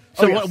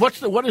 So yes.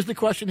 what is the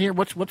question here?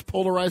 What's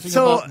polarizing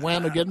about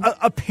Wham again?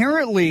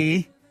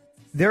 Apparently,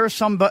 there are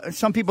some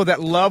people that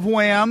love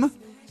Wham.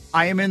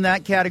 I am in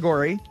that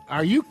category.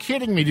 Are you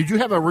kidding me? Did you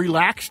have a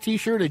Relax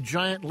T-shirt, a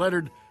giant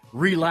lettered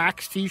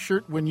Relax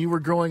T-shirt when you were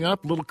growing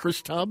up, little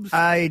Chris Tubbs?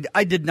 I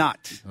did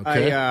not.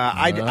 Okay.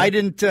 I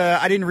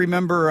didn't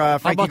remember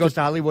Frankie Goes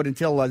to Hollywood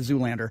until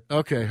Zoolander.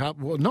 Okay.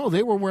 No,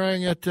 they were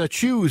wearing it.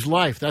 Choose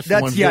Life. That's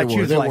the ones they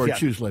wore. They wore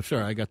Choose Life.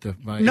 Sorry, I got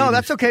my. No, 80s,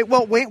 that's okay.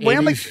 Well, Wham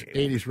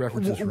 80s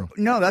references wrong.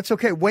 No, that's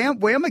okay.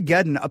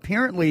 Whamageddon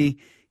apparently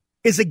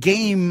is a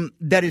game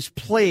that is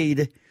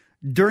played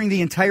during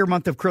the entire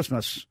month of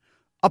Christmas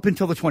up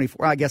until the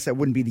 24th. I guess that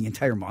wouldn't be the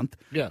entire month.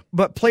 Yeah.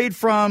 But played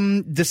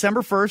from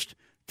December 1st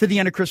to the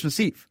end of Christmas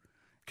Eve.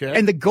 Okay.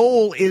 And the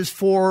goal is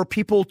for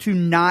people to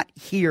not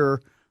hear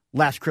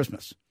Last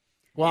Christmas.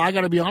 Well, I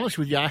got to be honest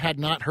with you. I had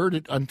not heard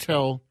it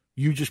until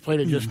you just played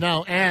it just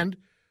now, and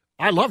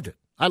I loved it.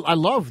 I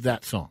love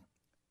that song.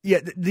 Yeah,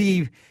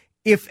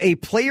 if a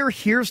player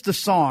hears the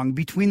song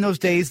between those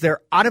days,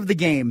 they're out of the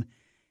game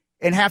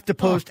and have to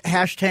post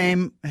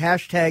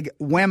hashtag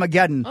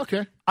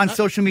Whamageddon on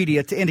social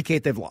media to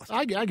indicate they've lost.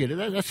 I get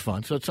it. That's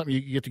fun. So it's something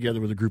you get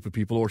together with a group of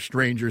people or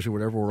strangers or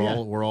whatever.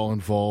 We're all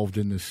involved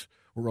in this.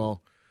 We're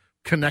all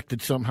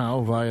connected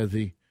somehow via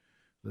the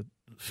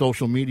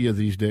social media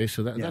these days.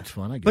 So that's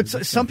fun. I get it.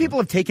 But some people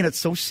have taken it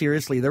so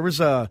seriously. There was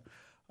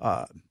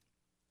I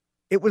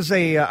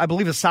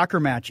believe, a soccer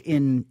match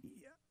in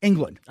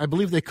England. I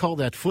believe they call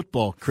that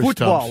football, Chris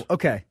Football, Tubbs.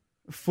 Okay.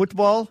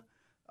 Football.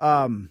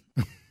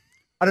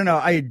 I don't know.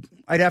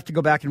 I'd have to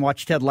go back and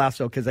watch Ted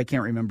Lasso because I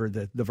can't remember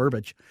the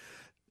verbiage.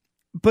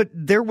 But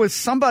there was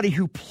somebody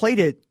who played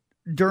it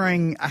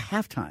during a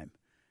halftime,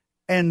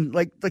 and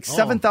like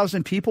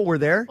 7,000 people were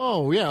there.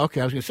 Oh, yeah,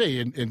 okay. I was going to say,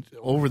 and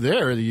over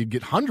there, you'd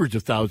get hundreds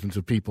of thousands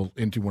of people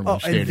into one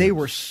of those stadiums. And they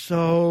were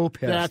so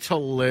pissed. That's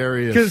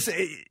hilarious.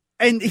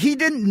 And he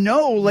didn't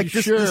know, like,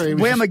 this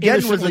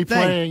Whamageddon was a thing.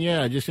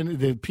 Playing, just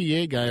the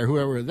PA guy or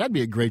whoever. That'd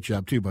be a great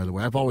job, too, by the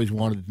way. I've always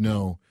wanted to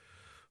know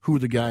who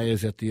the guy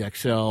is at the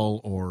XL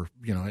or,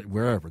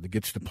 wherever that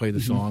gets to play the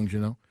songs,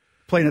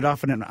 Playing it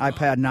off on an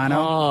iPad Nano.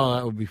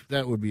 Oh,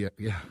 that would be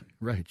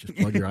right. Just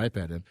plug your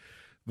iPad in.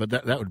 But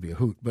that would be a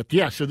hoot. But,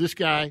 yeah, so this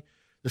guy,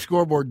 the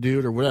scoreboard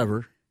dude or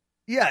whatever.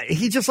 Yeah,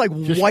 he just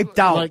wiped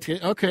out. Like,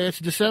 okay, it's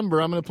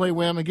December. I'm going to play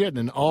Whamageddon.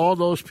 And all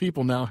those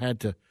people now had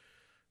to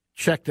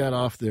check that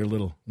off their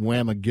little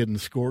Whamageddon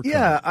scorecard.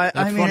 Yeah,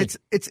 I mean,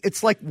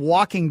 it's like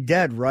Walking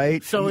Dead,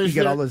 right? So you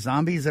get all the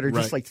zombies that are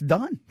just like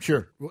done.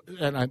 Sure,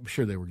 and I'm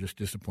sure they were just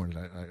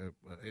disappointed.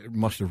 It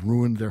must have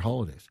ruined their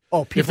holidays.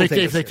 Oh, people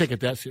if they take it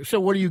that serious. So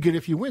what do you get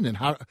if you win? Then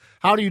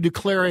how do you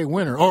declare a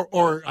winner?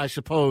 Or I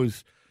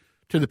suppose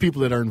to the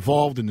people that are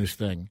involved in this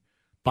thing,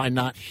 by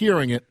not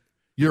hearing it,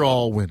 you're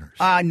all winners.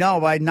 No,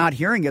 by not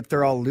hearing it,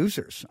 they're all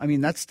losers. I mean,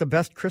 that's the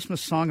best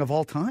Christmas song of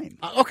all time.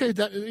 Okay,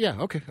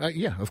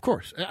 of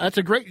course. That's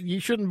a great.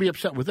 You shouldn't be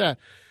upset with that.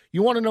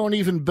 You want to know an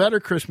even better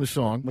Christmas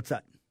song? What's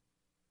that?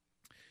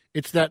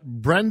 It's that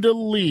Brenda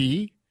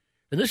Lee,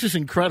 and this is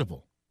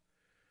incredible.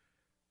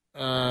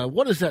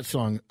 What is that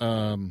song?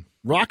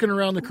 Rockin'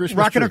 Around the Christmas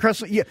Rockin' Tree.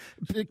 Across. Yeah,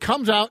 it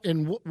comes out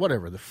in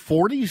whatever the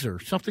 40s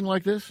or something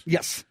like this.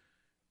 Yes,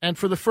 and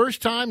for the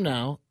first time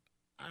now,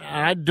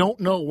 I don't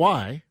know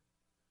why.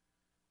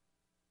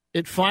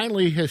 It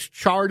finally has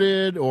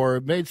charted or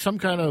made some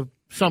kind of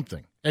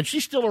something. And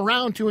she's still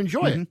around to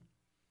enjoy it.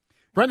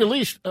 Brenda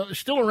Lee's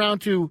still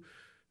around to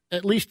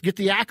at least get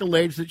the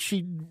accolades that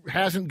she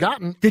hasn't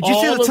gotten. Did you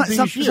all see of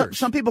these years.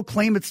 Some people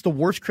claim it's the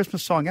worst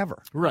Christmas song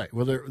ever. Right.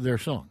 Well, their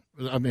song.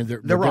 I mean,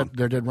 they're wrong.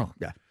 They're dead wrong.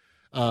 Yeah.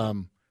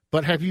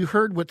 But have you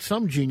heard what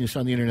some genius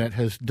on the internet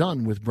has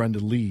done with Brenda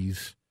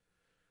Lee's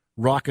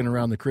Rockin'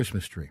 Around the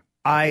Christmas Tree?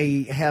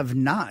 I have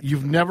not.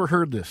 You've never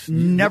heard this?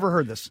 Never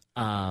heard this.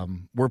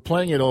 We're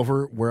playing it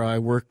over where I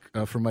work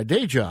for my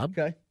day job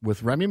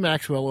with Remy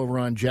Maxwell over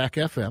on Jack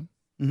FM.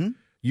 Mm-hmm.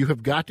 You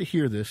have got to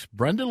hear this.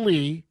 Brenda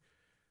Lee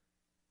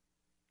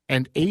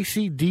and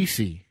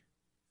AC/DC.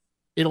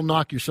 It'll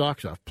knock your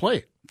socks off. Play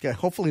it. Okay,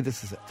 hopefully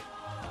this is it.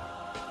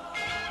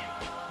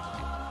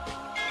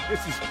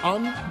 This is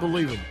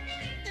unbelievable.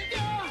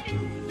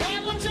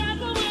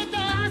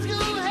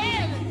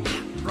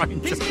 Right.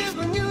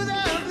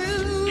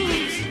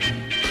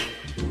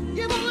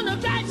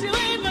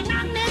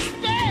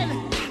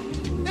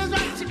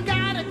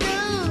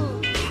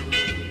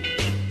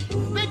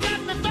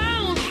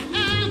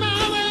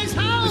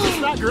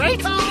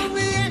 Great.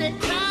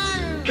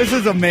 This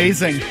is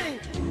amazing.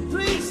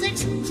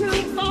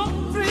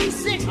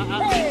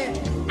 362-436. Hey,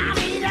 I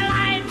need a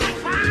life to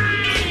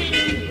find.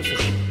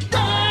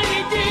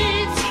 Dirty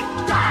deeds,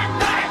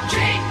 dirty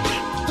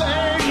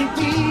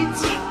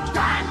deeds,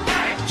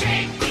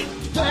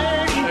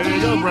 dirty There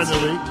you go, Brenda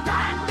Lee.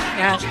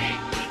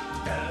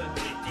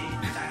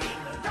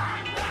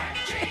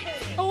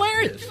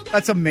 Hilarious.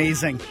 That's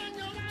amazing.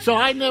 So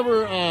I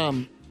never.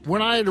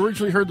 When I had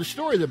originally heard the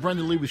story that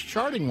Brenda Lee was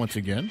charting once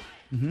again,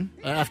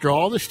 after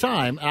all this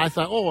time, I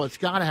thought, it's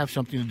got to have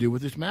something to do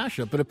with this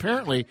mashup. But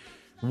apparently,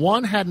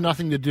 one had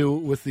nothing to do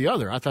with the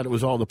other. I thought it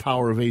was all the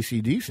power of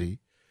AC/DC.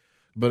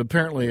 But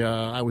apparently,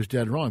 I was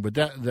dead wrong. But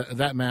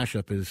that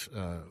mashup is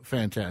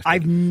fantastic.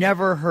 I've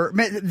never heard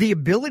the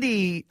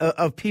ability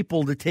of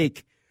people to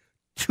take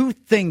two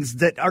things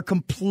that are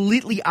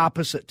completely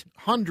opposite,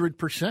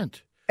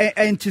 100%,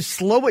 and to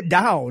slow it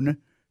down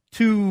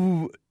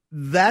to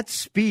that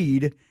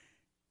speed.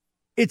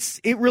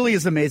 It really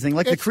is amazing.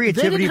 Like the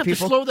creativity they didn't of have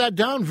people. To slow that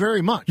down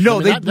very much.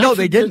 No, they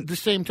didn't. The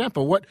same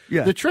tempo.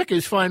 The trick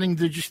is finding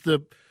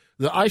the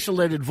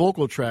isolated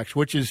vocal tracks,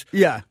 which is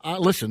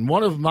listen,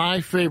 one of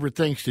my favorite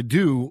things to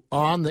do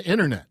on the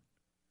internet.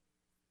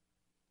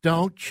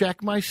 Don't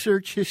check my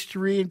search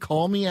history and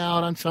call me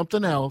out on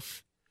something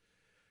else.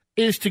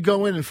 Is to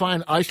go in and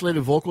find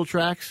isolated vocal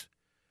tracks.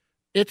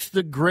 It's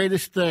the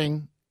greatest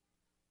thing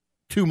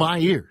to my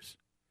ears.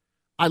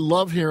 I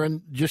love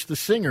hearing just the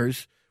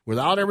singers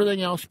without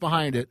everything else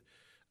behind it.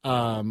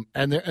 And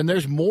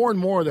there's more and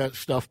more of that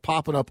stuff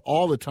popping up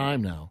all the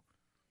time now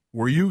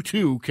where you,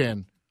 too,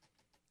 can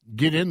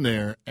get in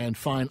there and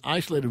find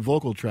isolated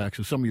vocal tracks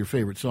of some of your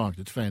favorite songs.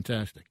 It's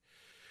fantastic.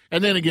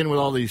 And then, again, with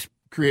all these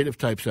creative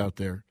types out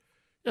there,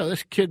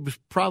 this kid was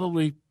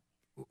probably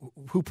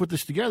who put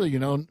this together,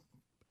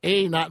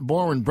 A, not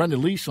born when Brenda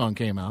Lee's song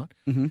came out,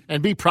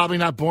 and B, probably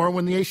not born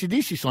when the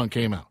AC/DC song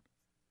came out.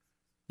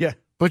 Yeah.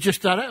 But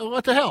just thought,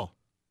 what the hell?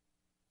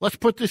 Let's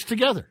put this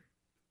together.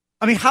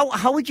 I mean,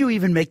 how would you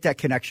even make that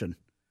connection?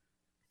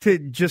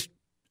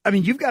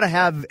 You've got to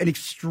have an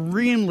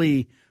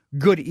extremely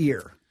good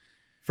ear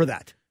for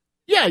that.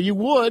 Yeah, you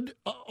would,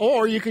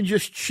 or you can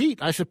just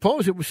cheat. I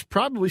suppose it was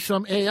probably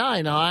some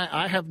AI. Now,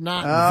 I have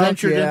not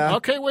ventured in.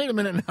 Okay, wait a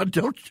minute now.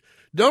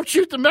 Don't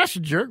shoot the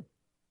messenger.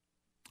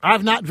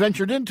 I've not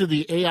ventured into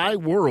the AI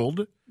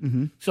world,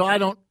 so I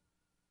don't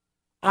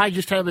I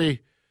just have a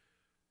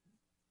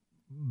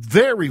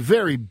very,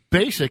 very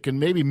basic and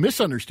maybe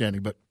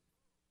misunderstanding, but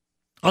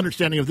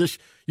understanding of this.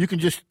 You can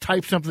just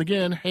type something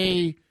in.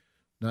 Hey,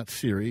 not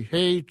Siri.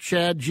 Hey,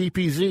 Chad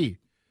GPZ.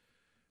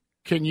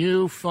 Can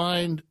you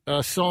find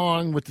a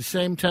song with the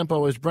same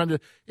tempo as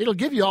Brenda? It'll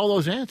give you all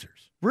those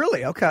answers.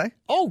 Really? Okay.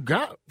 Oh,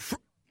 God. So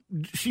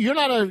you're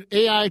not an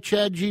AI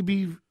Chad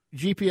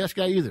GPS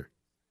guy either.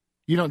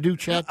 You don't do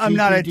Chat GPT? I'm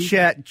not a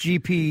Chat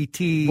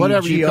GPT.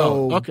 Whatever you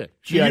call it. GO, Okay.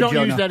 So you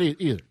don't use that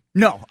either.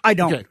 No, I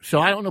don't. Okay. So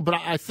I don't know, but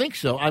I think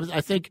so.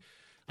 I think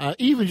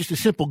even just a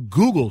simple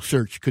Google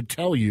search could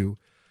tell you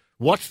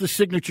what's the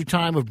signature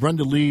time of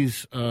Brenda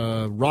Lee's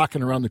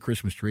Rocking Around the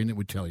Christmas Tree, and it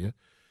would tell you,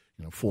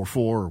 4/4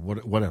 or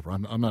whatever.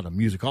 I'm not a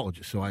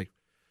musicologist, so I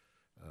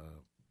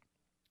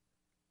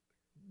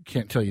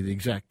can't tell you the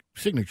exact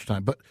signature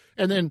time.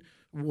 And then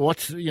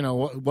what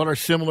are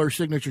similar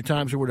signature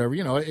times or whatever?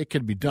 It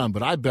could be done,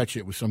 but I bet you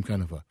it was some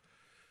kind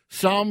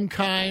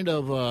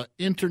of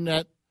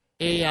internet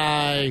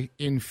AI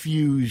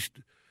infused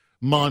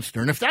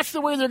monster. And if that's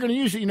the way they're going to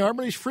use it,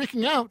 everybody's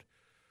freaking out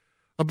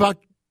about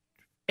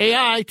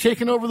AI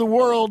taking over the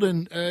world,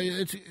 and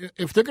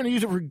if they're going to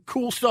use it for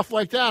cool stuff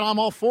like that, I'm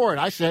all for it.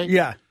 I say,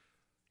 yeah,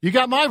 you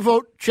got my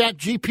vote, Chat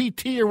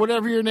GPT or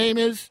whatever your name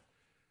is.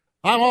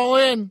 I'm all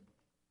in.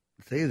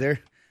 See,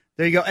 there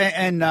you go.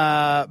 And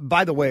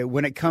by the way,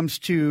 when it comes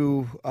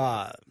to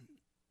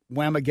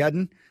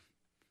Whamageddon,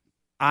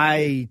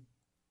 I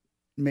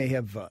may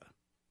have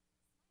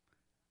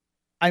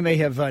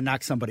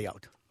knocked somebody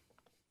out.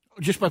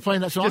 Just by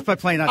playing that song? Just by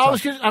playing that song.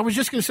 I was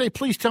just going to say,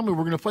 please tell me we're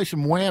going to play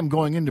some Wham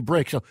going into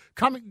break. So,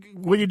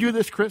 will you do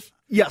this, Chris?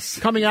 Yes.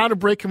 Coming out of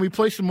break, can we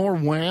play some more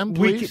Wham,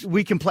 please?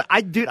 We can play.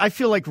 I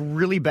feel like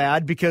really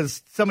bad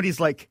because somebody's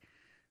like,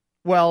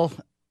 well,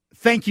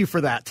 thank you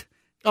for that.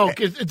 Oh,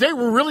 they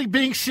were really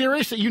being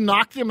serious that you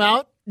knocked them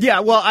out?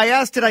 Yeah, well, I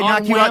asked, did I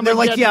knock you out? And they're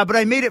like, yeah, but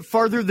I made it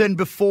farther than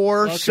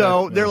before. Okay,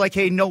 so they're like,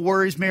 hey, no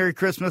worries, Merry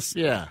Christmas.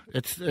 Yeah,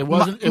 it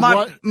wasn't.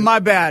 My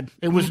bad.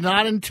 It was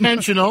not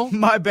intentional.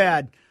 My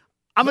bad.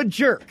 I'm a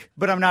jerk,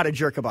 but I'm not a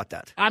jerk about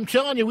that. I'm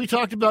telling you, we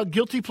talked about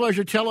guilty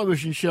pleasure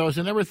television shows.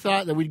 I never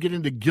thought that we'd get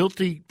into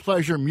guilty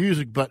pleasure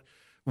music, but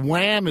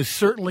Wham is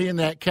certainly in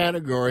that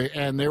category,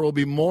 and there will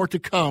be more to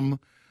come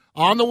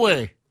on the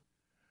way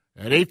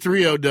at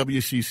 830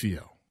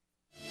 WCCO.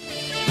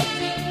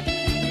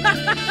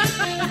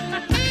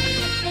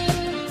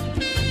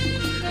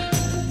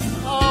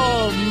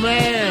 Oh,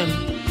 man.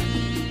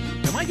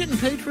 Am I getting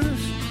paid for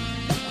this?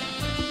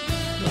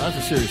 No, that's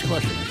a serious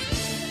question.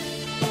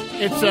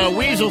 It's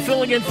Weasel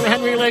filling in for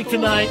Henry Lake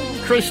tonight.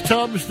 Chris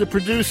Tubbs, the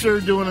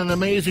producer, doing an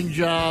amazing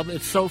job.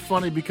 It's so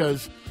funny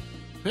because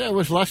it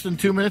was less than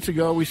 2 minutes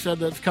ago we said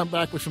let's come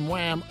back with some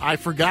Wham. I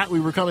forgot we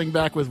were coming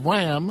back with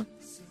Wham.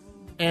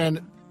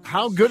 And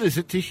how good is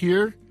it to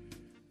hear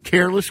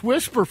Careless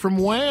Whisper from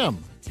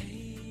Wham?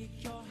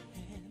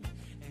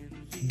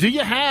 Do you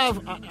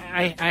have...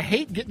 I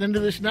hate getting into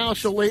this now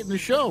so late in the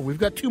show. We've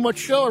got too much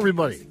show,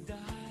 everybody.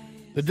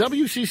 The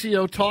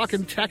WCCO talk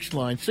and text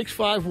line,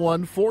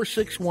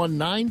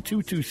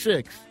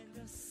 651-461-9226.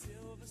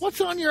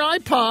 What's on your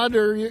iPod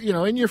or,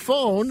 in your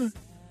phone?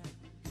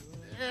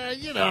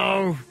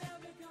 You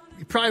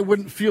probably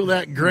wouldn't feel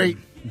that great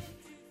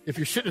if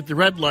you're sitting at the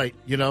red light,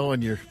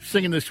 and you're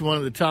singing this one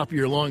at the top of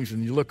your lungs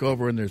and you look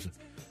over and there's a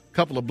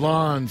couple of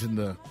blondes in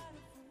the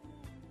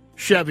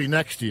Chevy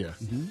next to you.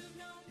 Mm-hmm.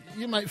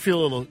 You might feel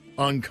a little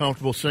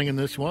uncomfortable singing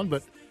this one,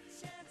 but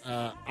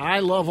I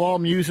love all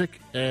music,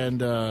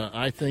 and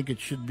I think it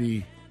should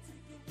be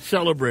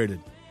celebrated.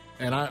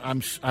 And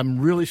I'm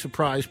really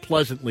surprised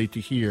pleasantly to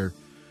hear,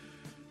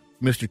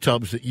 Mr.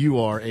 Tubbs, that you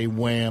are a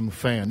Wham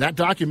fan. That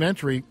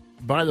documentary,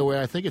 by the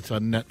way, I think it's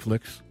on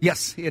Netflix.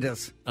 Yes, it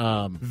is.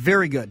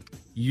 Very good.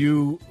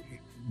 You,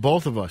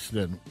 both of us,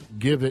 then,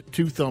 give it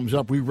 2 thumbs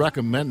up. We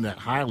recommend that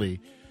highly,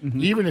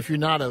 even if you're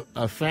not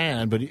a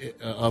fan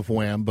of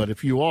Wham, but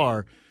if you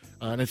are.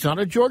 And it's not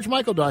a George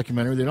Michael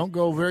documentary. They don't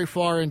go very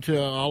far into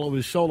all of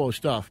his solo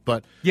stuff.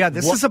 But yeah,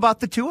 this is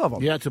about the two of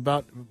them. Yeah, it's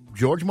about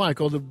George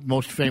Michael, the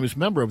most famous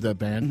member of that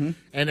band,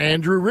 and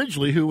Andrew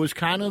Ridgeley, who was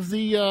kind of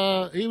he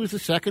was the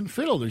second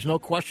fiddle. There's no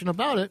question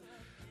about it.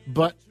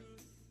 But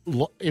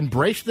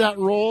embraced that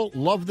role,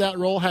 loved that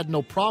role, had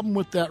no problem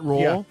with that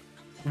role,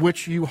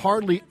 which you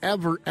hardly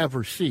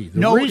ever see.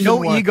 No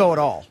ego at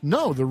all.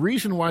 No, the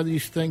reason why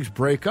these things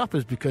break up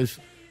is because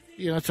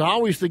it's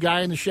always the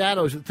guy in the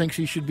shadows that thinks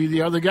he should be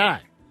the other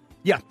guy.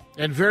 Yeah.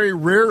 And very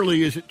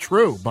rarely is it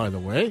true, by the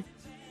way.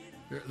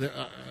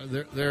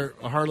 There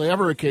are hardly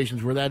ever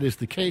occasions where that is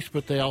the case,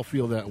 but they all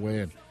feel that way.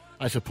 And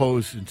I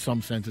suppose in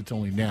some sense it's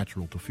only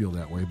natural to feel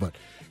that way. But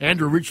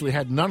Andrew Ridgeley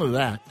had none of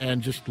that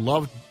and just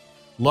loved.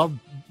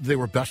 They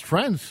were best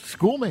friends,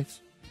 schoolmates.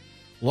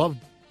 Loved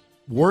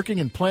working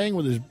and playing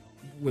with his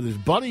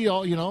buddy,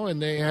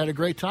 and they had a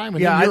great time.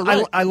 And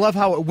I love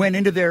how it went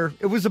into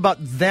it was about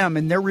them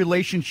and their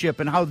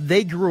relationship and how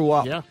they grew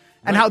up. Yeah.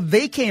 And how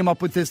they came up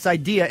with this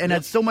idea and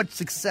had so much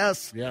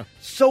success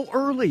so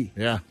early.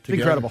 Yeah. It's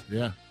incredible.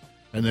 Yeah.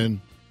 And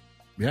then,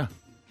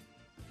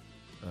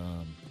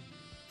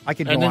 I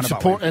could go and then on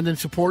about Wham. and then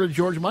supported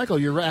George Michael.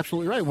 You're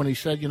absolutely right when he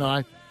said,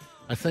 I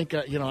think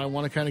I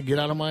want to kind of get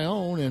out on my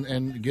own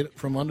and get it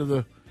from under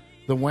the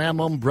Wham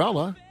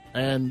umbrella.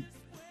 And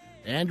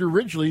Andrew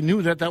Ridgeley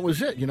knew that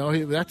was it.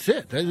 That's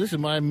it. This is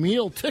my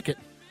meal ticket.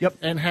 Yep.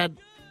 And had,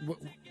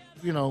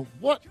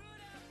 what?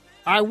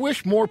 I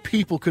wish more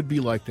people could be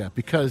like that,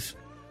 because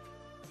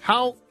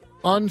how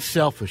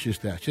unselfish is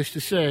that? Just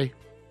to say,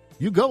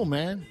 you go,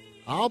 man.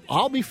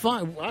 I'll be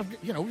fine.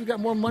 We've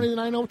got more money than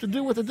I know what to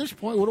do with at this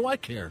point. What do I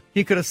care?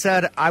 He could have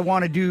said, "I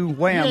want to do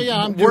Wham."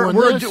 Yeah, I'm doing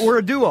this. We're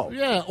a duo.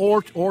 Yeah,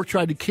 or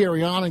tried to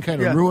carry on and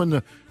kind of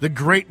ruin the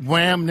great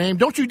Wham name.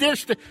 Don't you dare!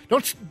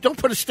 Don't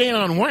put a stain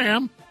on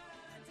Wham.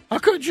 How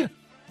could you?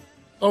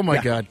 Oh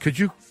my God! Could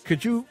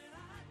you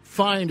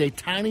find a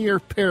tinier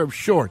pair of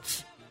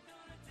shorts,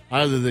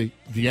 either the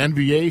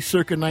NBA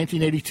circa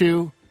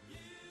 1982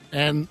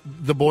 and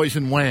the boys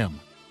in Wham?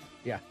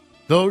 Yeah,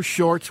 those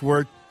shorts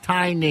were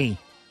tiny,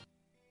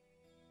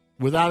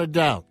 without a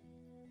doubt.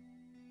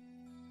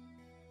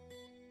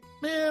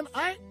 Man,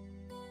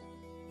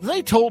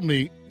 they told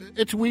me,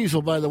 it's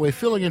Weasel, by the way,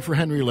 filling in for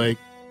Henry Lake,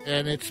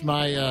 and it's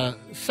my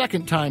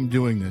second time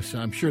doing this.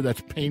 I'm sure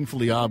that's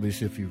painfully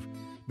obvious if you've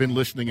been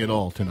listening at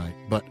all tonight.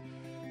 But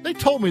they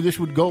told me this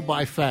would go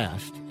by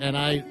fast, and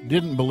I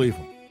didn't believe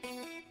them.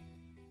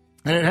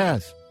 And it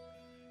has.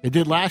 It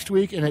did last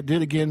week, and it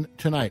did again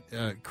tonight.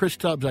 Chris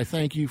Tubbs, I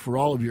thank you for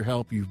all of your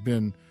help. You've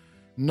been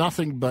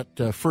nothing but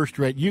first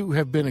rate. You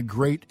have been a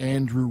great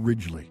Andrew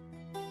Ridgeley.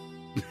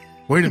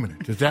 Wait a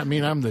minute. Does that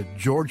mean I'm the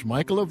George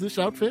Michael of this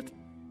outfit?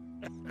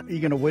 Are you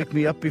going to wake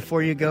me up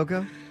before you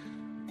go?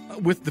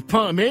 With the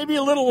pun. Maybe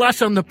a little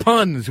less on the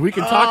puns. We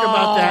can talk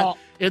about that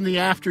in the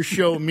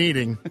after-show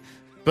meeting.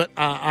 But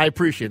I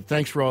appreciate it.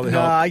 Thanks for all the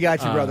help. I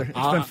got you, brother.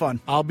 It's been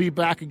fun. I'll be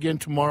back again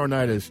tomorrow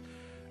night as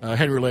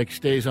Henry Lake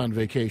stays on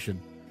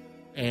vacation.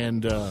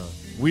 And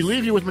we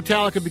leave you with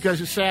Metallica because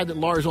it's sad that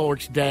Lars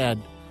Ulrich's dad,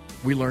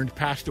 we learned,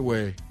 passed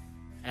away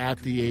at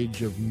the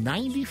age of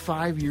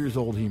 95 years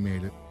old. He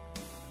made it.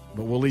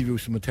 But we'll leave you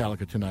with some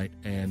Metallica tonight.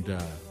 And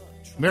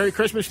Merry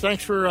Christmas.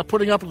 Thanks for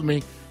putting up with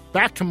me.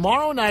 Back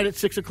tomorrow night at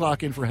 6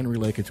 o'clock in for Henry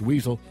Lake. It's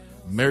Weasel.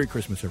 Merry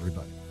Christmas,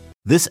 everybody.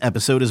 This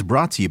episode is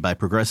brought to you by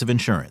Progressive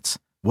Insurance.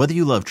 Whether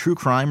you love true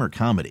crime or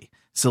comedy,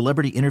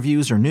 celebrity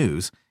interviews or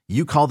news,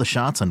 you call the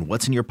shots on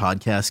what's in your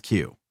podcast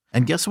queue.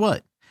 And guess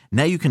what?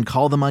 Now you can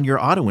call them on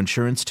your auto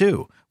insurance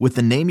too with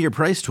the Name Your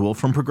Price tool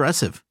from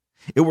Progressive.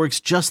 It works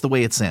just the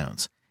way it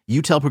sounds.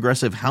 You tell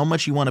Progressive how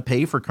much you want to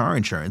pay for car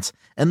insurance,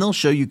 and they'll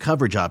show you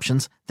coverage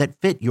options that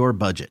fit your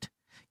budget.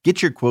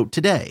 Get your quote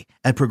today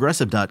at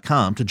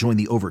Progressive.com to join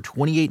the over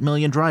 28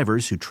 million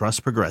drivers who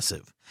trust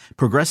Progressive.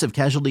 Progressive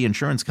Casualty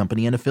Insurance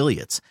Company and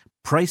Affiliates.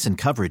 Price and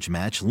coverage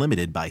match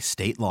limited by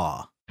state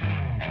law.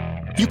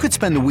 You could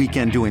spend the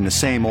weekend doing the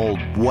same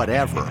old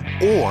whatever,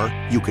 or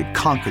you could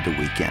conquer the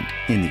weekend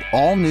in the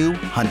all-new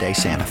Hyundai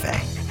Santa Fe.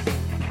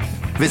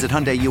 Visit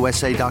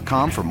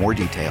HyundaiUSA.com for more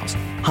details.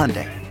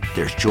 Hyundai,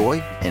 there's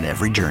joy in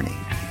every journey.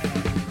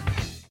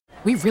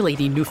 We really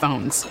need new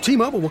phones.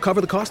 T-Mobile will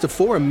cover the cost of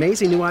 4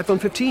 amazing new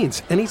iPhone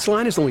 15s, and each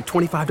line is only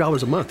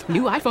 $25 a month.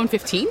 New iPhone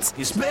 15s?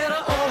 It's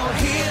better over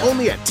here.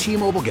 Only at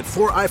T-Mobile, get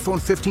 4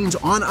 iPhone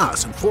 15s on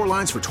us and 4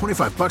 lines for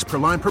 $25 per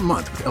line per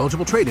month with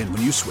eligible trade-in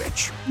when you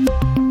switch.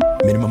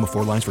 Minimum of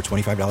 4 lines for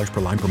 $25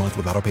 per line per month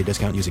with autopay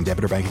discount using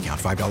debit or bank account.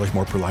 $5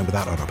 more per line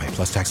without autopay,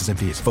 plus taxes and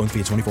fees. Phone fee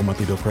at 24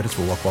 monthly bill credits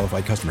for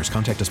well-qualified customers.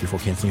 Contact us before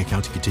canceling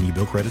account to continue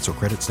bill credits or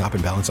credit stop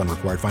and balance on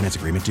required finance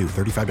agreement due.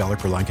 $35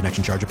 per line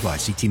connection charge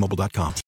applies. See T-Mobile.com.